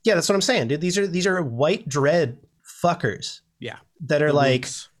youth. That's what I'm saying, dude. These are white dread fuckers. Yeah. That are The like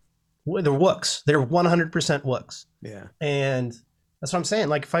wooks. they're wooks. They're 100% wooks. Yeah. And that's what I'm saying.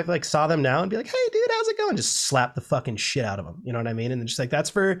 Like if I like saw them now and be like, hey dude, how's it going? Just slap the fucking shit out of them. You know what I mean? And just like,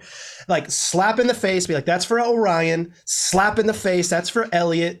 that's for like slap in the face, be like, that's for Orion, slap in the face. That's for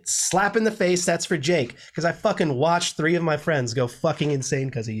Elliot, slap in the face. That's for Jake. Cause I fucking watched 3 of my friends go fucking insane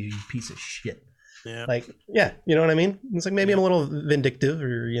because of you, you piece of shit. Yeah. Like, yeah, you know what I mean? It's like maybe I'm a little vindictive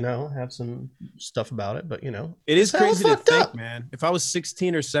or, you know, have some stuff about it, but you know, it is hella crazy to fucked think, up. man. If I was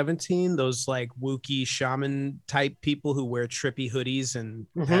 16 or 17, those like Wookiee shaman type people who wear trippy hoodies and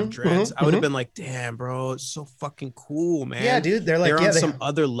have dreads, I would have been like, damn, bro, it's so fucking cool, man. Yeah, dude. They're like, they're on some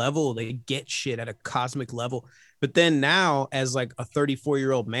other level. They get shit at a cosmic level. But then now, as like a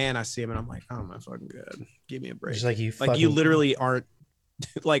 34-year-old man, I see him and I'm like, oh my fucking god, give me a break. Just like you literally aren't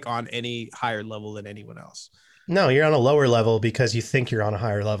like on any higher level than anyone else. No, you're on a lower level because you think you're on a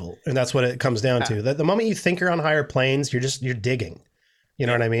higher level. And that's what it comes down to. The moment you think you're on higher planes, you're digging. You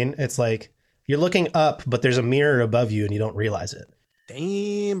know what I mean? It's like you're looking up, but there's a mirror above you and you don't realize it.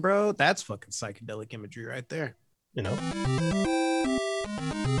 Damn, bro. That's fucking psychedelic imagery right there. You know?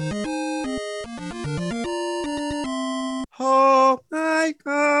 Oh my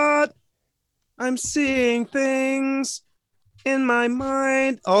God. I'm seeing things in my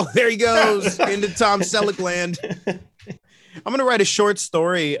mind. Oh, there he goes into Tom Selleck land. I'm going to write a short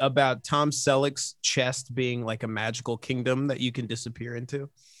story about Tom Selleck's chest being like a magical kingdom that you can disappear into.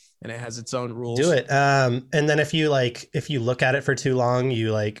 And it has its own rules. Do it. And then if you look at it for too long,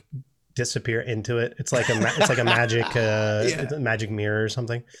 you like disappear into it. It's like it's like a magic, it's a magic mirror or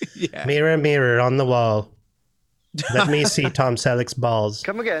something. Yeah. Mirror, mirror on the wall. Let me see Tom Selleck's balls.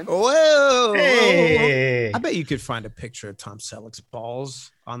 Come again. Whoa. Hey. I bet you could find a picture of Tom Selleck's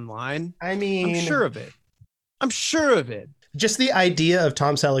balls online. I mean, I'm sure of it. Just the idea of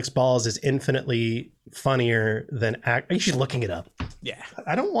Tom Selleck's balls is infinitely funnier than you should looking it up. Yeah.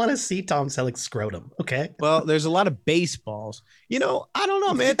 I don't want to see Tom Selleck's scrotum. Okay. Well, there's a lot of baseballs. You know, I don't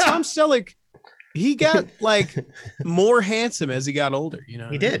know, man. Tom Selleck, he got like more handsome as he got older. You know,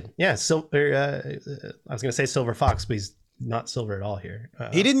 he did. Yeah. I was gonna say silver fox, but he's not silver at all here.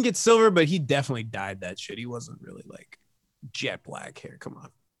 He didn't get silver, but he definitely dyed that shit. He wasn't really like jet black hair. Come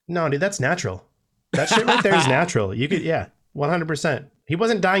on. No, dude, that's natural. That shit right there is natural. You could, 100%. He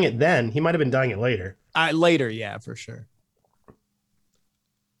wasn't dyeing it then. He might have been dyeing it later. Later, yeah, for sure.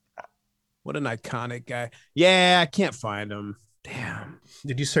 What an iconic guy. Yeah, I can't find him. Damn.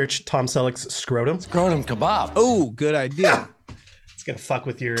 Did you search Tom Selleck's scrotum? Scrotum kebab. Oh, good idea. It's gonna fuck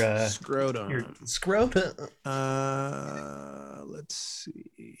with your scrotum. Your scrotum. Let's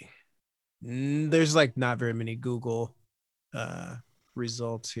see. There's like not very many Google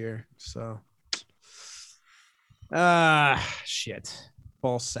results here. So shit.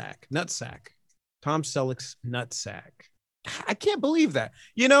 Ball sack. Nut sack. Tom Selleck's nut sack. I can't believe that.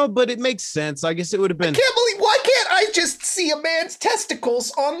 You know, but it makes sense. I guess it would have been. I can't believe. Why can't I just see a man's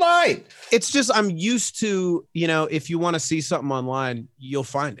testicles online? It's just I'm used to, you know, if you want to see something online, you'll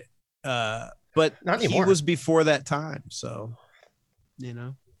find it. But not anymore. He was before that time, so you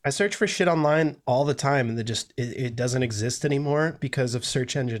know. I search for shit online all the time, and it doesn't exist anymore because of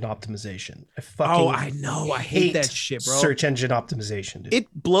search engine optimization. I know. I hate that shit, bro. Search engine optimization, dude. It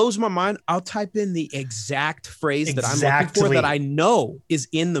blows my mind. I'll type in the exact phrase that I'm looking for that I know is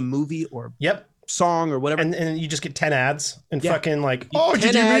in the movie or song or whatever, and you just get 10 ads and fucking like, oh,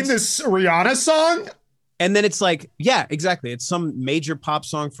 did you mean this Rihanna song? And then it's like, yeah, exactly. It's some major pop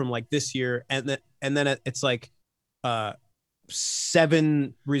song from like this year, and then it's like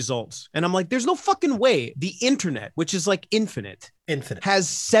 7 results, and I'm like, there's no fucking way the internet, which is like infinite, has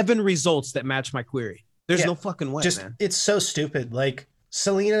 7 results that match my query. There's Yeah, no fucking way, just man. it's so stupid. Like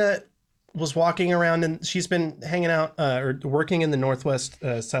Selena was walking around and she's been hanging out or working in the northwest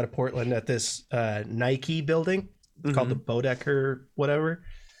side of Portland at this Nike building. It's called the Bodecker whatever.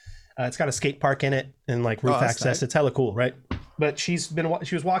 It's got a skate park in it and like roof access. Tight. It's hella cool, right? But she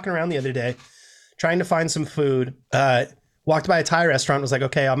was walking around the other day trying to find some food. Walked by a Thai restaurant, was like,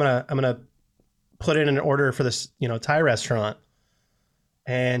 okay, I'm gonna put in an order for this, Thai restaurant.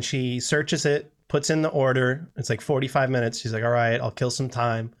 And she searches it, puts in the order. It's like 45 minutes. She's like, all right, I'll kill some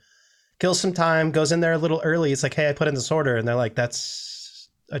time. Goes in there a little early. It's like, hey, I put in this order. And they're like, that's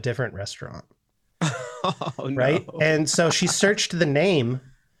a different restaurant. Oh, right? no. And so she searched the name,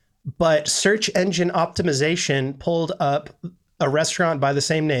 but search engine optimization pulled up a restaurant by the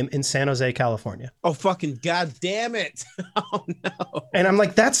same name in San Jose, California. Oh, fucking god damn it. Oh, no. And I'm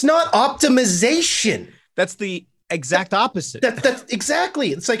like, that's not optimization. That's the exact opposite. That's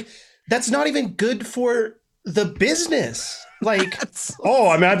exactly. It's like, that's not even good for the business. Like,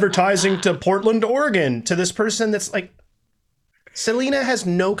 I'm advertising to Portland, Oregon, to this person that's like, Selena has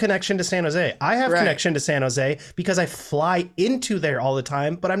no connection to San Jose. I have connection to San Jose because I fly into there all the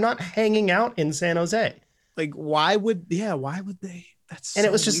time, but I'm not hanging out in San Jose. Like, why would they? That's and so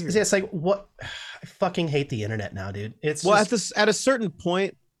it was just, weird. it's like, what? I fucking hate the internet now, dude. It's well, just, at a certain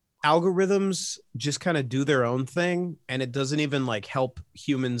point, algorithms just kind of do their own thing, and it doesn't even like help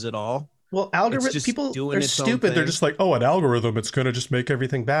humans at all. well, It's algorithms, just people doing are its own stupid. They're thing. just like, an algorithm, it's going to just make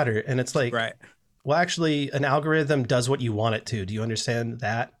everything better. And it's like, Right. well, actually, an algorithm does what you want it to. Do you understand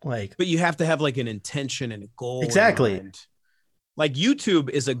that? Like, But you have to have like an intention and a goal. in Exactly. mind. Like YouTube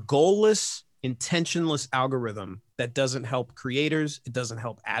is a goalless, intentionless algorithm that doesn't help creators. It doesn't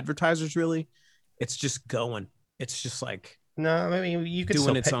help advertisers really. It's just going. It's just like, no, I mean, you could doing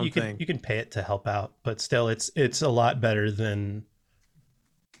still its pay, own you thing. can pay it to help out, but still, it's a lot better than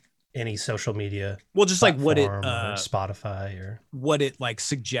any social media. well, just like what it platform or Spotify or what it like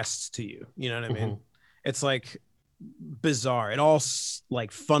suggests to you. You know what I mean? Mhm. It's like bizarre. It all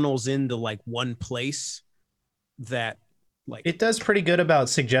like funnels into like one place that like it does pretty good about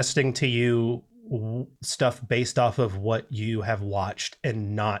suggesting to you stuff based off of what you have watched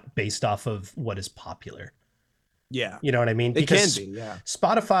and not based off of what is popular. yeah. You know what I mean? It can be, yeah.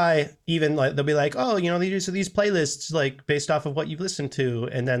 Spotify, even like they'll be like, oh, these are these playlists like based off of what you've listened to,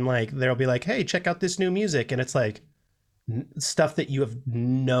 and then like they'll be like, hey, check out this new music, and it's like stuff that you have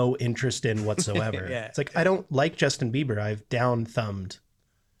no interest in whatsoever. Yeah. It's like I don't like Justin Bieber. I've down thumbed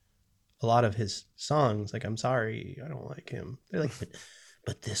a lot of his songs. Like, I'm sorry, I don't like him. They're like,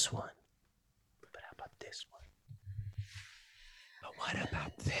 but this one. But how about this one? But what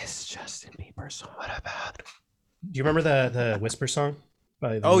about this Justin Bieber song? What about? Do you remember the Whisper song?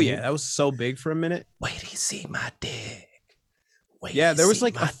 By the Oh Mute? yeah, that was so big for a minute. Wait till you see my dick. Wait Yeah, till there you was see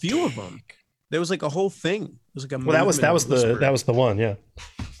like a my few of dick. them. There was like a whole thing. It was like a Well, that was movement of Whisper. the one, yeah.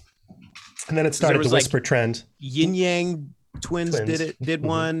 And then it started was, the like, Whisper trend. Yin Yang twins Twins. did Mhm.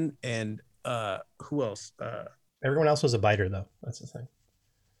 one, and who else? Everyone else was a biter, though. That's the thing.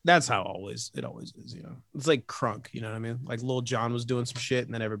 That's how it always is, It's like Crunk, you know what I mean? Like Lil Jon was doing some shit,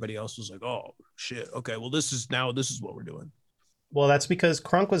 and then everybody else was like, "Oh shit, okay, well this is what we're doing." Well, that's because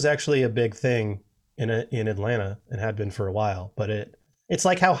crunk was actually a big thing in Atlanta and had been for a while. But it's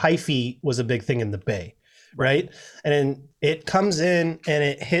like how hyphy was a big thing in the Bay, right? And then it comes in and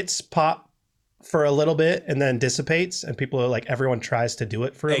it hits pop for a little bit and then dissipates, and people are like, everyone tries to do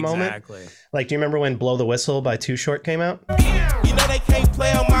it for a moment. Exactly. Like, do you remember when "Blow the Whistle" by Too Short came out? You know they can't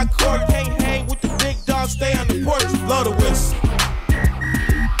play on my court, can't hang with the big dogs, stay on the porch, blow the whistle.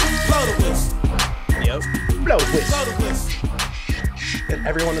 Blow the whistle. Yep. Blow the whistle. Blow the whistle. And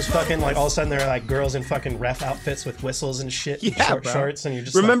everyone was fucking like, all of a sudden they're like girls in fucking ref outfits with whistles and shit, and Yeah, short bro. shorts, and you're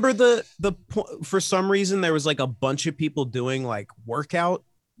just Remember for some reason there was like a bunch of people doing like workout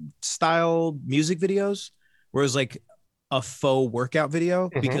style music videos where it was like a faux workout video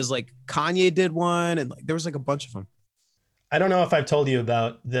Mhm. because like Kanye did one and like there was like a bunch of them. I don't know if I've told you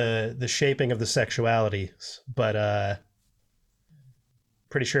about the shaping of the sexuality, but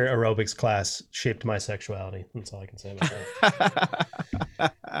pretty sure aerobics class shaped my sexuality. That's all I can say about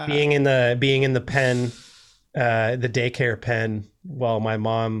that. being in the pen, the daycare pen, while my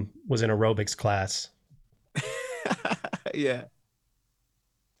mom was in aerobics class. Yeah,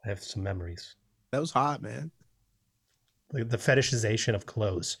 I have some memories. that was hot, man. Like the fetishization of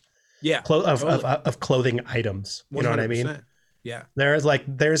clothes, Yeah, of clothing items. You know what I mean? 100%. Yeah, There's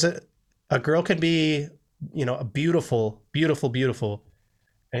a girl can be, a beautiful,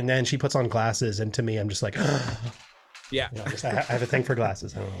 and then she puts on glasses, and to me, I'm just like, yeah. I have a thing for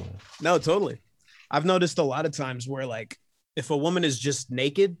glasses. I don't know. No, totally. I've noticed a lot of times where like if a woman is just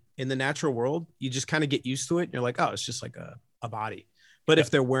naked in the natural world, you just kind of get used to it. And you're like, oh, it's just like a body. But if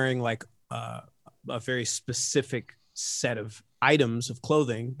they're wearing like a very specific set of items of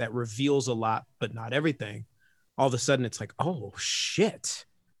clothing that reveals a lot, but not everything, all of a sudden it's like, oh shit,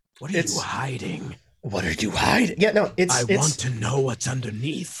 what are you hiding? What are you hiding? Yeah, no, I want to know what's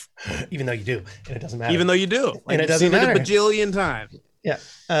underneath. Even though you do, and it doesn't matter. Even though you do. Like, and it doesn't matter. It a bajillion times. Yeah.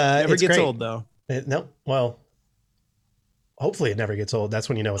 Never gets great. old, though. No, well, hopefully it never gets old. That's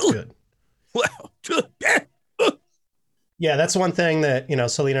when you know it's good. Well, yeah, that's one thing that,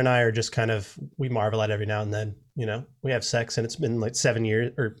 Selena and I are just kind of, we marvel at every now and then. We have sex and it's been like 7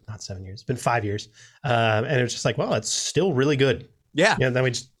 years, or not 7 years, it's been 5 years. And it's just like, well, it's still really good. Yeah. And then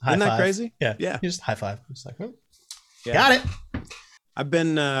we just high Isn't five. that crazy? Yeah. Yeah. You just high five. It's like, yeah. Got it. I've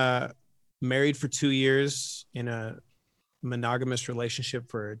been married for 2 years in a monogamous relationship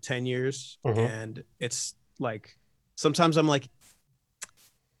for 10 years. Mm-hmm. And it's like, sometimes I'm like,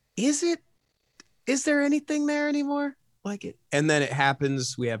 is there anything there anymore? Like it, and then it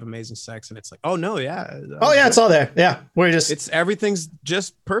happens. We have amazing sex, and it's like, oh no, yeah, it's all there. Yeah, it's everything's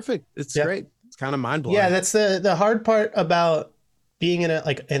just perfect. It's great. It's kind of mind blowing. Yeah, that's the hard part about being in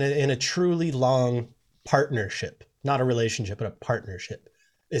a truly long partnership, not a relationship, but a partnership,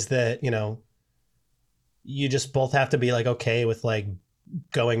 is that you just both have to be like okay with like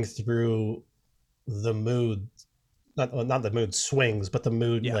going through the mood, not the mood swings, but the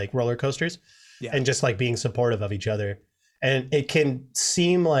mood like roller coasters, and just like being supportive of each other. And it can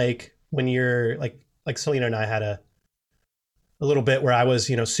seem like when you're like Selena and I had a little bit where I was,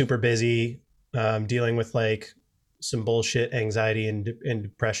 super busy dealing with like some bullshit anxiety and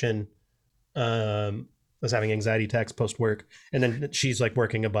depression. I was having anxiety attacks post work, and then she's like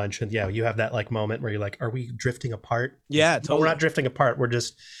working a bunch, and you have that like moment where you're like, are we drifting apart? Yeah, totally. No, we're not drifting apart. We're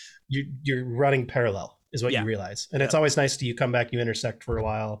just you're running parallel is what you realize. And it's always nice to you come back, you intersect for a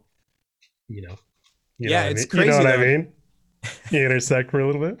while, it's crazy. You know what I mean? You intersect for a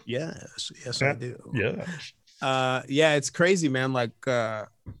little bit. Yes, I do. Yeah. It's crazy, man. Like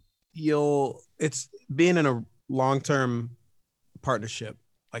it's being in a long-term partnership,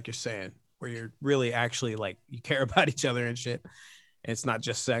 like you're saying, where you're really actually like you care about each other and shit. And it's not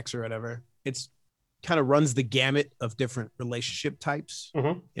just sex or whatever. It's kind of runs the gamut of different relationship types.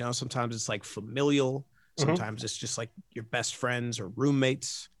 Mm-hmm. Sometimes it's like familial. Sometimes it's just like your best friends or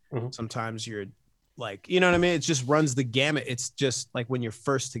roommates. Mm-hmm. Sometimes you're like, you know what I mean? It just runs the gamut. It's just like when you're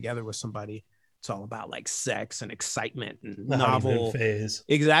first together with somebody, it's all about like sex and excitement and the novel phase.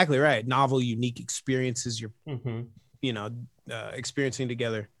 Exactly right. Novel, unique experiences you're, experiencing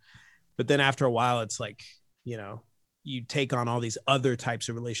together. But then after a while, it's like, you take on all these other types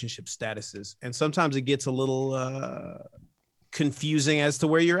of relationship statuses. And sometimes it gets a little confusing as to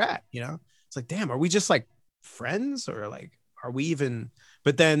where you're at, It's like, damn, are we just like friends or like, are we even,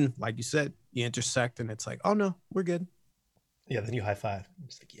 but then like you said, you intersect and it's like, oh no, we're good. Yeah. Then you high five.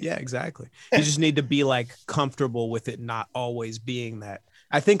 Like, yeah, exactly. You just need to be like comfortable with it not always being that.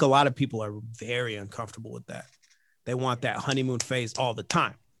 I think a lot of people are very uncomfortable with that. They want that honeymoon phase all the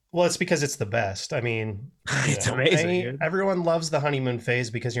time. Well, it's because it's the best. I mean, it's amazing. Everyone loves the honeymoon phase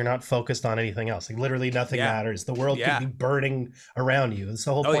because you're not focused on anything else. Like literally nothing matters. The world could be burning around you. It's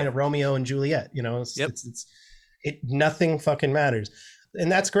the whole point of Romeo and Juliet. Nothing fucking matters. And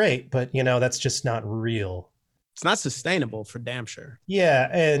that's great, but that's just not real. It's not sustainable for damn sure. Yeah,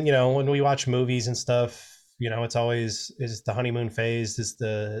 and when we watch movies and stuff, it's always is the honeymoon phase is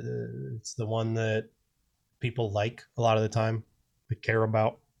it's the one that people like a lot of the time. They care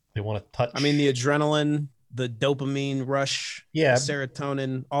about. They want to touch. I mean, the adrenaline, the dopamine rush,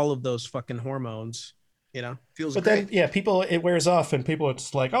 serotonin, all of those fucking hormones. Feels but great. Then people, it wears off and people are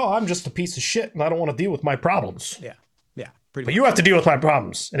just like, oh, I'm just a piece of shit and I don't want to deal with my problems. Yeah. But you have to deal with my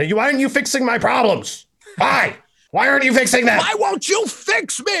problems. And why aren't you fixing my problems? Why? Why aren't you fixing them? Why won't you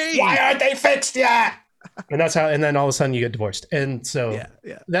fix me? Why aren't they fixed yet? And that's how, and then all of a sudden you get divorced. And so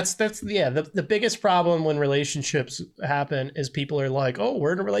that's the biggest problem when relationships happen is people are like, oh,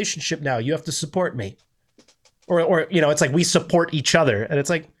 we're in a relationship now. You have to support me. Or it's like we support each other. And it's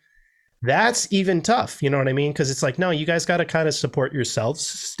like, that's even tough. You know what I mean? Because it's like, no, you guys got to kind of support yourselves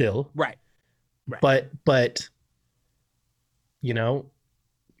still. Right. But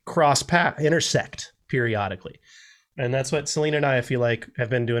cross path, intersect periodically. And that's what Selena and I feel like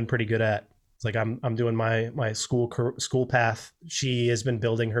have been doing pretty good at. It's like I'm doing my school path. She has been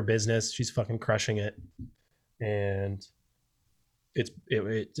building her business. She's fucking crushing it. And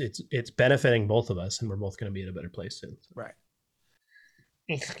it's benefiting both of us, and we're both going to be in a better place soon. Right.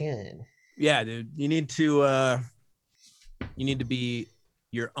 It's good. Yeah, dude. You need to be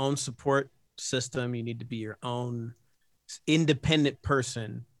your own support system. You need to be your own independent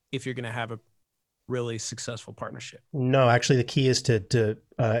person if you're going to have a really successful partnership. No, actually, the key is to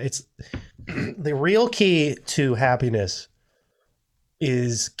it's the real key to happiness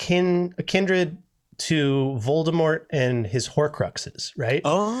is kindred to Voldemort and his Horcruxes, right?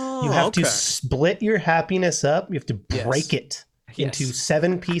 Oh, you have to split your happiness up. You have to break it into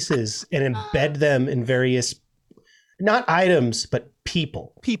 7 pieces and embed them in various, not items, but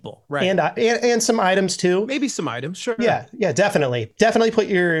people, right? And some items too. Maybe some items, sure. Yeah, definitely put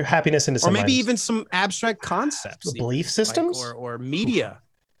your happiness into some, or maybe items. Even some abstract concepts, belief systems, or media.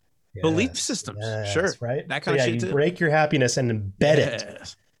 Belief systems, sure, that's right. That kind of shit you too. break your happiness and embed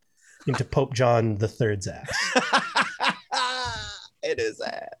it into Pope John III's ass. It is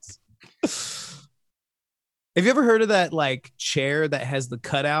ass. Have you ever heard of that like chair that has the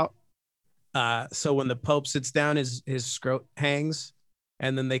cutout? So when the Pope sits down, his scrot hangs,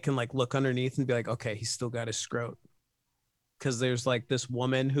 and then they can like look underneath and be like, okay, he's still got his scrot. Because there's like this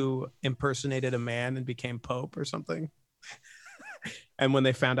woman who impersonated a man and became Pope or something. And when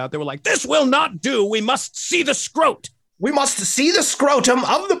they found out, they were like, this will not do. We must see the scrot. We must see the scrotum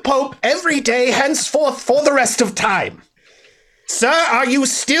of the Pope every day henceforth for the rest of time. Sir, are you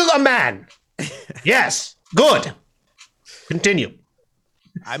still a man? Yes. Good. Continue.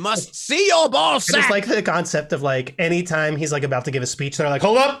 I must see your ball sack. I just like the concept of like anytime he's like about to give a speech, they're like,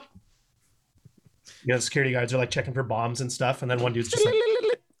 hold up. You know, the security guards are like checking for bombs and stuff. And then one dude's just like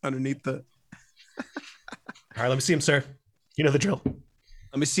underneath the. All right, let me see him, sir. You know the drill.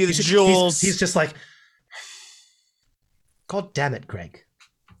 Let me see the jewels. He's just like, God damn it, Greg.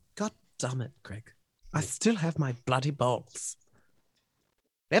 God damn it, Greg. I still have my bloody balls.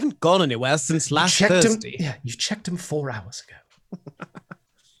 They haven't gone anywhere since last Thursday. You checked him 4 hours ago.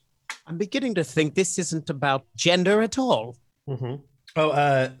 I'm beginning to think this isn't about gender at all. Mm-hmm. Oh,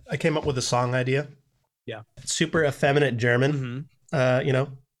 I came up with a song idea. Yeah. Super effeminate German,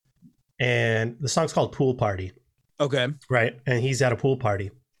 and the song's called Pool Party. Okay. Right. And he's at a pool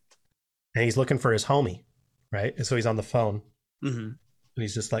party and he's looking for his homie. Right. And so he's on the phone and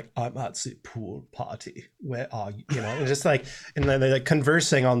he's just like, I'm at the pool party. Where are you? You know, and just like, and then they're like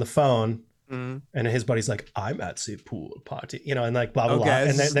conversing on the phone. And his buddy's like, I'm at the pool party, you know, and like blah, blah, blah.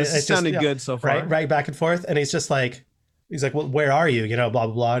 And this sounded good so far. Right. Back and forth. And he's just like, well, where are you? You know, blah,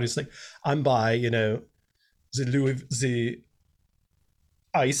 blah, blah. And he's like, I'm by, you know, the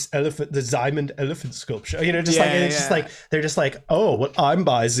ice elephant, the diamond elephant sculpture, you know, just just like they're just like, oh, well, I'm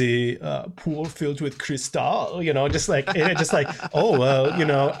by the pool filled with crystal, you know, just like oh, well, you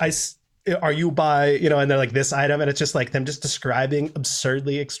know, are you by, you know, and they're like this item, and it's just like them just describing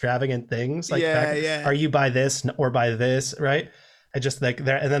absurdly extravagant things, like are you by this or by this, right? And just like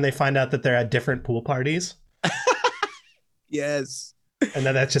and then they find out that they're at different pool parties. Yes. And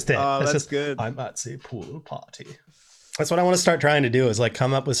then that's just it. Oh, that's just good. I'm at the pool party. That's what I want to start trying to do, is like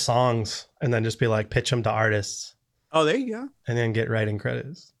come up with songs and then just be like pitch them to artists. Oh, there you go. And then get writing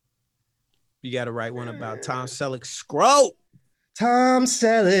credits. You got to write one about Tom Selleck's scrot. Tom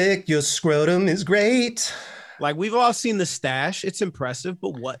Selleck, your scrotum is great. Like, we've all seen The Stash. It's impressive,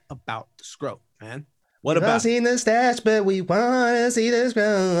 but what about the scrot, man? What We've about all seen The Stash, but we want to see the scrot.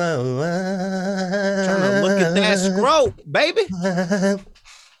 Trying to look at that scrot, baby.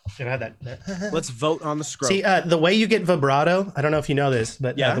 You know that. Let's vote on the scrot. See, the way you get vibrato, I don't know if you know this,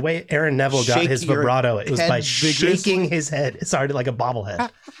 but the way Aaron Neville got his vibrato, it was by shaking his head. It started like a bobblehead.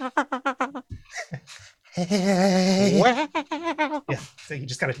 Yeah, so you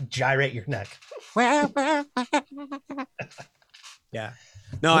just gotta gyrate your neck. Yeah.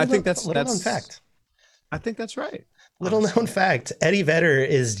 No, I think that's known fact. I think that's right. Little known fact: Eddie Vedder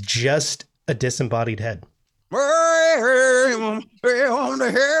is just a disembodied head.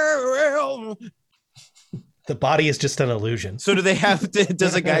 The body is just an illusion. So do they have to,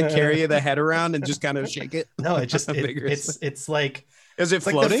 does a guy carry the head around and just kind of shake it? No, it just it's like, is it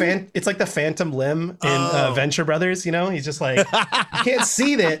floating? It's like the phantom limb in Venture Brothers, you know? He's just like, you can't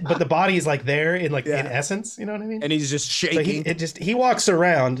see that, but the body is like there in in essence, you know what I mean? And he's just shaking. So he walks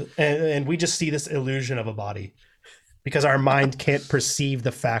around and we just see this illusion of a body because our mind can't perceive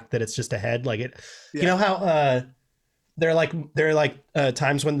the fact that it's just a head. Like it, you know how there are like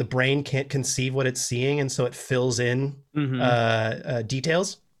times when the brain can't conceive what it's seeing, and so it fills in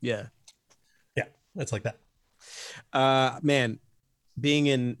details. Yeah, that's like that. Man, being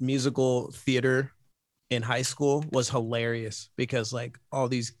in musical theater in high school was hilarious because like all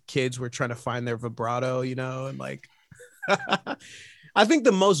these kids were trying to find their vibrato, you know, and like I think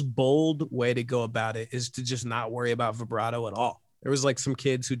the most bold way to go about it is to just not worry about vibrato at all. There was like some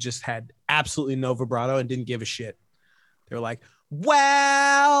kids who just had absolutely no vibrato and didn't give a shit. They were like,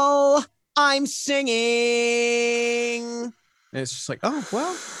 well, I'm singing. And it's just like, oh,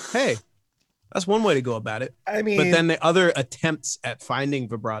 well, hey, that's one way to go about it. I mean, but then the other attempts at finding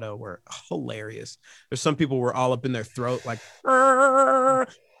vibrato were hilarious. There's some people were all up in their throat, like,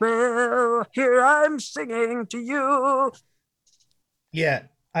 here I'm singing to you. yeah,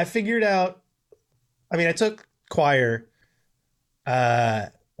 I figured out. I mean, I took choir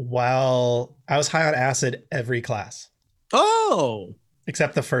while I was high on acid every class. Oh,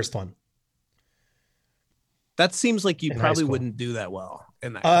 except the first one. That seems like you In probably high school. wouldn't do that well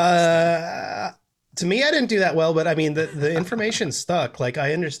in that class. To me, I didn't do that well, but I mean, the information stuck. Like,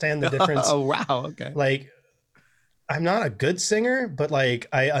 I understand the difference. Oh, wow. Okay. Like, I'm not a good singer, but like,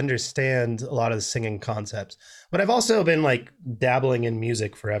 I understand a lot of the singing concepts. But I've also been like dabbling in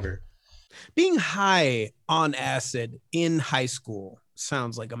music forever. Being high on acid in high school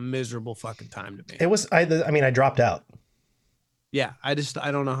sounds like a miserable fucking time to me. It was, I mean, I dropped out. Yeah. I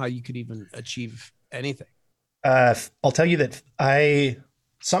don't know how you could even achieve anything. I'll tell you that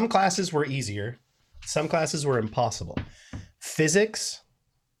some classes were easier. Some classes were impossible. Physics,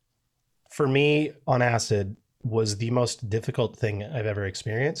 for me on acid, was the most difficult thing I've ever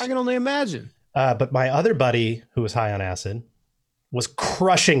experienced. I can only imagine. But my other buddy who was high on acid was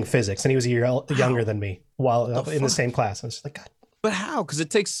crushing physics, and he was a year younger than me while in the same class. I was like, God. But how? Because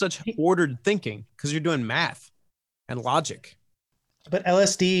it takes such ordered thinking because you're doing math and logic. But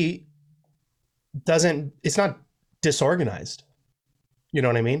LSD it's not disorganized. You know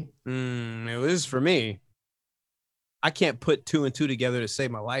what I mean? It was for me. I can't put 2 and 2 together to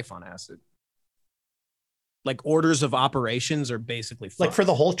save my life on acid. Like orders of operations are basically fucked. Like for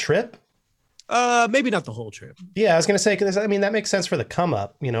the whole trip? Maybe not the whole trip. Yeah, I was gonna say, because I mean that makes sense for the come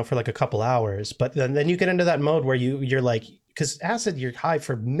up, for like a couple hours. But then you get into that mode where you're like, because acid, you're high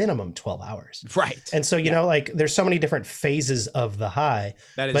for minimum 12 hours. Right. And so, you know, like there's so many different phases of the high.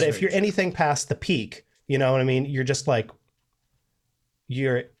 That is but if very you're true. anything past the peak, you know what I mean? You're just like,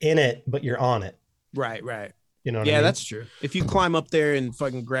 you're in it, but you're on it. Right. You know what I mean? Yeah, that's true. If you climb up there and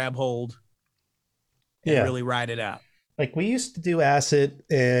fucking grab hold and really ride it out. Like we used to do acid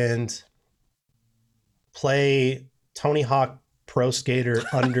and play Tony Hawk Pro Skater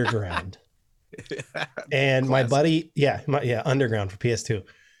Underground. And my buddy, Underground for PS2.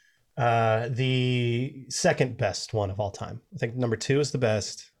 The second best one of all time. I think number 2 is the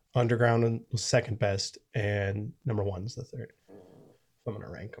best. Underground was second best, and number 1 is the third. I'm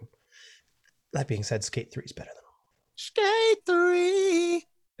gonna rank them. That being said, Skate 3 is better than all. Skate 3.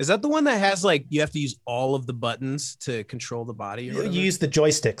 Is that the one that has like you have to use all of the buttons to control the body? Or You whatever? use the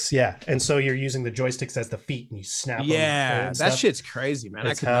joysticks, yeah, and so you're using the joysticks as the feet, and you snap them. Yeah, and that stuff. shit's crazy, man.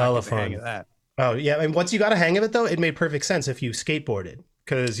 It's I could not hella get the hang fun. of that. Oh yeah, and once you got a hang of it though, it made perfect sense if you skateboarded,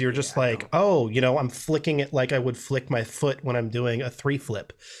 because you're just I'm flicking it like I would flick my foot when I'm doing a 3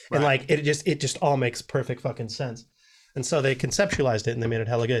 flip, and like it just all makes perfect fucking sense. And so they conceptualized it and they made it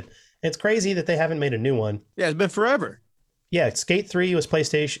hella good. And it's crazy that they haven't made a new one. Yeah, it's been forever. Yeah, Skate 3 was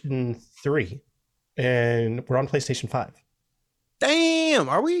PlayStation 3, and we're on PlayStation 5. Damn,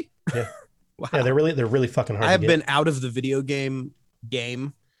 are we? Yeah, Wow. yeah, they're really fucking hard. I have to get. been out of the video game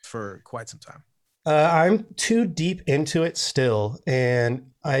for quite some time. I'm too deep into it still,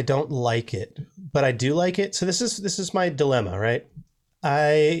 and I don't like it, but I do like it. So this is my dilemma, right?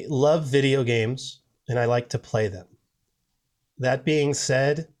 I love video games and I like to play them. That being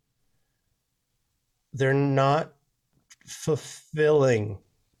said, they're not fulfilling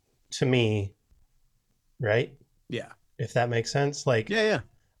to me, right? Yeah. If that makes sense. Like, Yeah.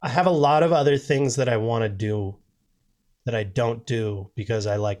 I have a lot of other things that I want to do that I don't do because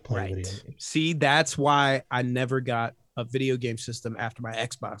I like playing video games. See, that's why I never got a video game system after my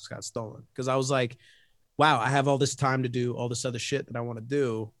Xbox got stolen. Because I was like, wow, I have all this time to do all this other shit that I want to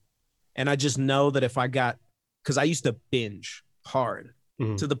do. And I just know that if I got, because I used to binge hard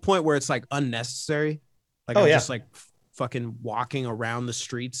to the point where it's like unnecessary. Like I'm just like fucking walking around the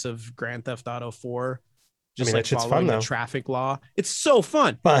streets of Grand Theft Auto 4. Just like following the traffic law. It's so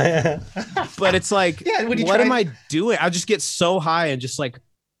fun. But it's like, what am I doing? I just get so high and just like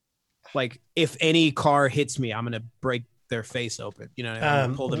if any car hits me, I'm gonna break their face open. You know, I'm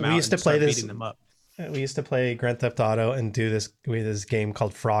gonna pull them out. We used to and play start this. beating them up. We used to play Grand Theft Auto and do this with this game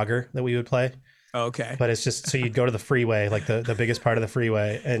called Frogger that we would play. Okay. But it's just so you'd go to the freeway, like the biggest part of the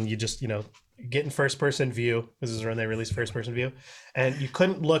freeway, and you just get in first person view. This is when they released first person view, and you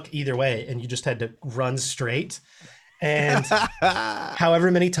couldn't look either way, and you just had to run straight. And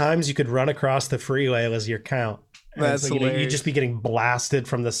however many times you could run across the freeway was your count. And That's so, you'd hilarious. just be getting blasted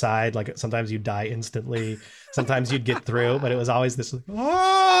from the side. Like sometimes you'd die instantly. Sometimes you'd get through, but it was always this like,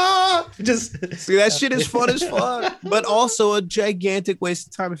 just See, that shit is fun as fuck, but also a gigantic waste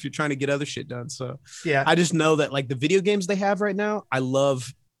of time if you're trying to get other shit done. So yeah. I just know that like the video games they have right now, I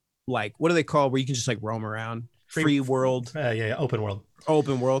love like, what do they call where you can just like roam around? Free world. Yeah, open world.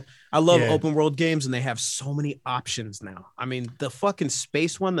 Open world. I love Yeah. open world games, and they have so many options now. I mean, the fucking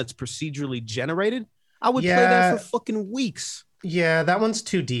space one that's procedurally generated, I would play that for fucking weeks. Yeah, that one's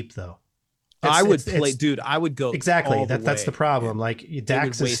too deep though. I would play, dude. I would go exactly. all the That's the way. problem. Like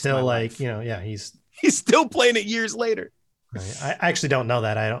Dax is waste still my like, life. he's He's still playing it years later. I actually don't know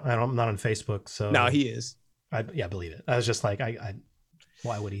that. I'm not on Facebook, so No, he is. I believe it. I was just like,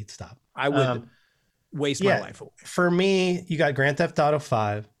 why would he stop? I would waste my life away. For me, you got Grand Theft Auto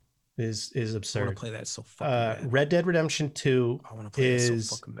 5 is I want absurd. to play that so fucking bad. Red Dead Redemption 2 I want to play that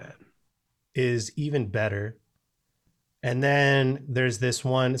so fucking bad. is even better. And then there's this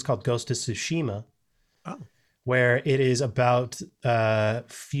one, it's called Ghost of Tsushima, where it is about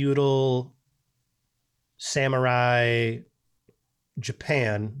feudal samurai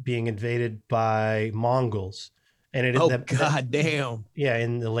Japan being invaded by Mongols. And it god damn. Yeah,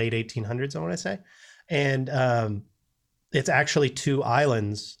 in the late 1800s, I want to say. And it's actually two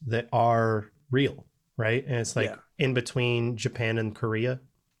islands that are real, right? And it's like in between Japan and Korea.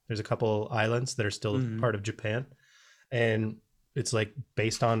 There's a couple islands that are still part of Japan. And it's like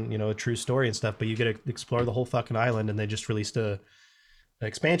based on, a true story and stuff, but you get to explore the whole fucking island, and they just released an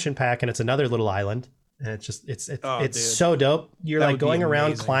expansion pack, and it's another little island. And it's just, it's so dope. You're That like would be going around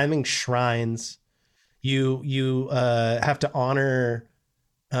amazing. climbing shrines. You have to honor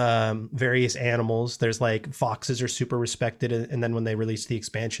various animals. There's like foxes are super respected. And then when they release the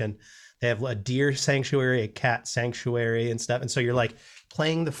expansion, they have a deer sanctuary, a cat sanctuary and stuff. And so you're like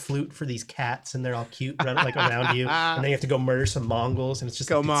playing the flute for these cats, and they're all cute running like around you. And then you have to go murder some Mongols. And it's just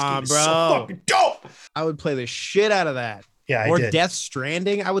Come on, it's bro. so fucking dope. I would play the shit out of that. Yeah, or I did. Death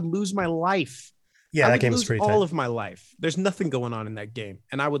Stranding. I would lose my life. Yeah, I that would game is lose pretty all tight. of my life. There's nothing going on in that game,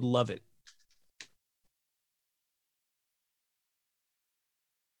 and I would love it.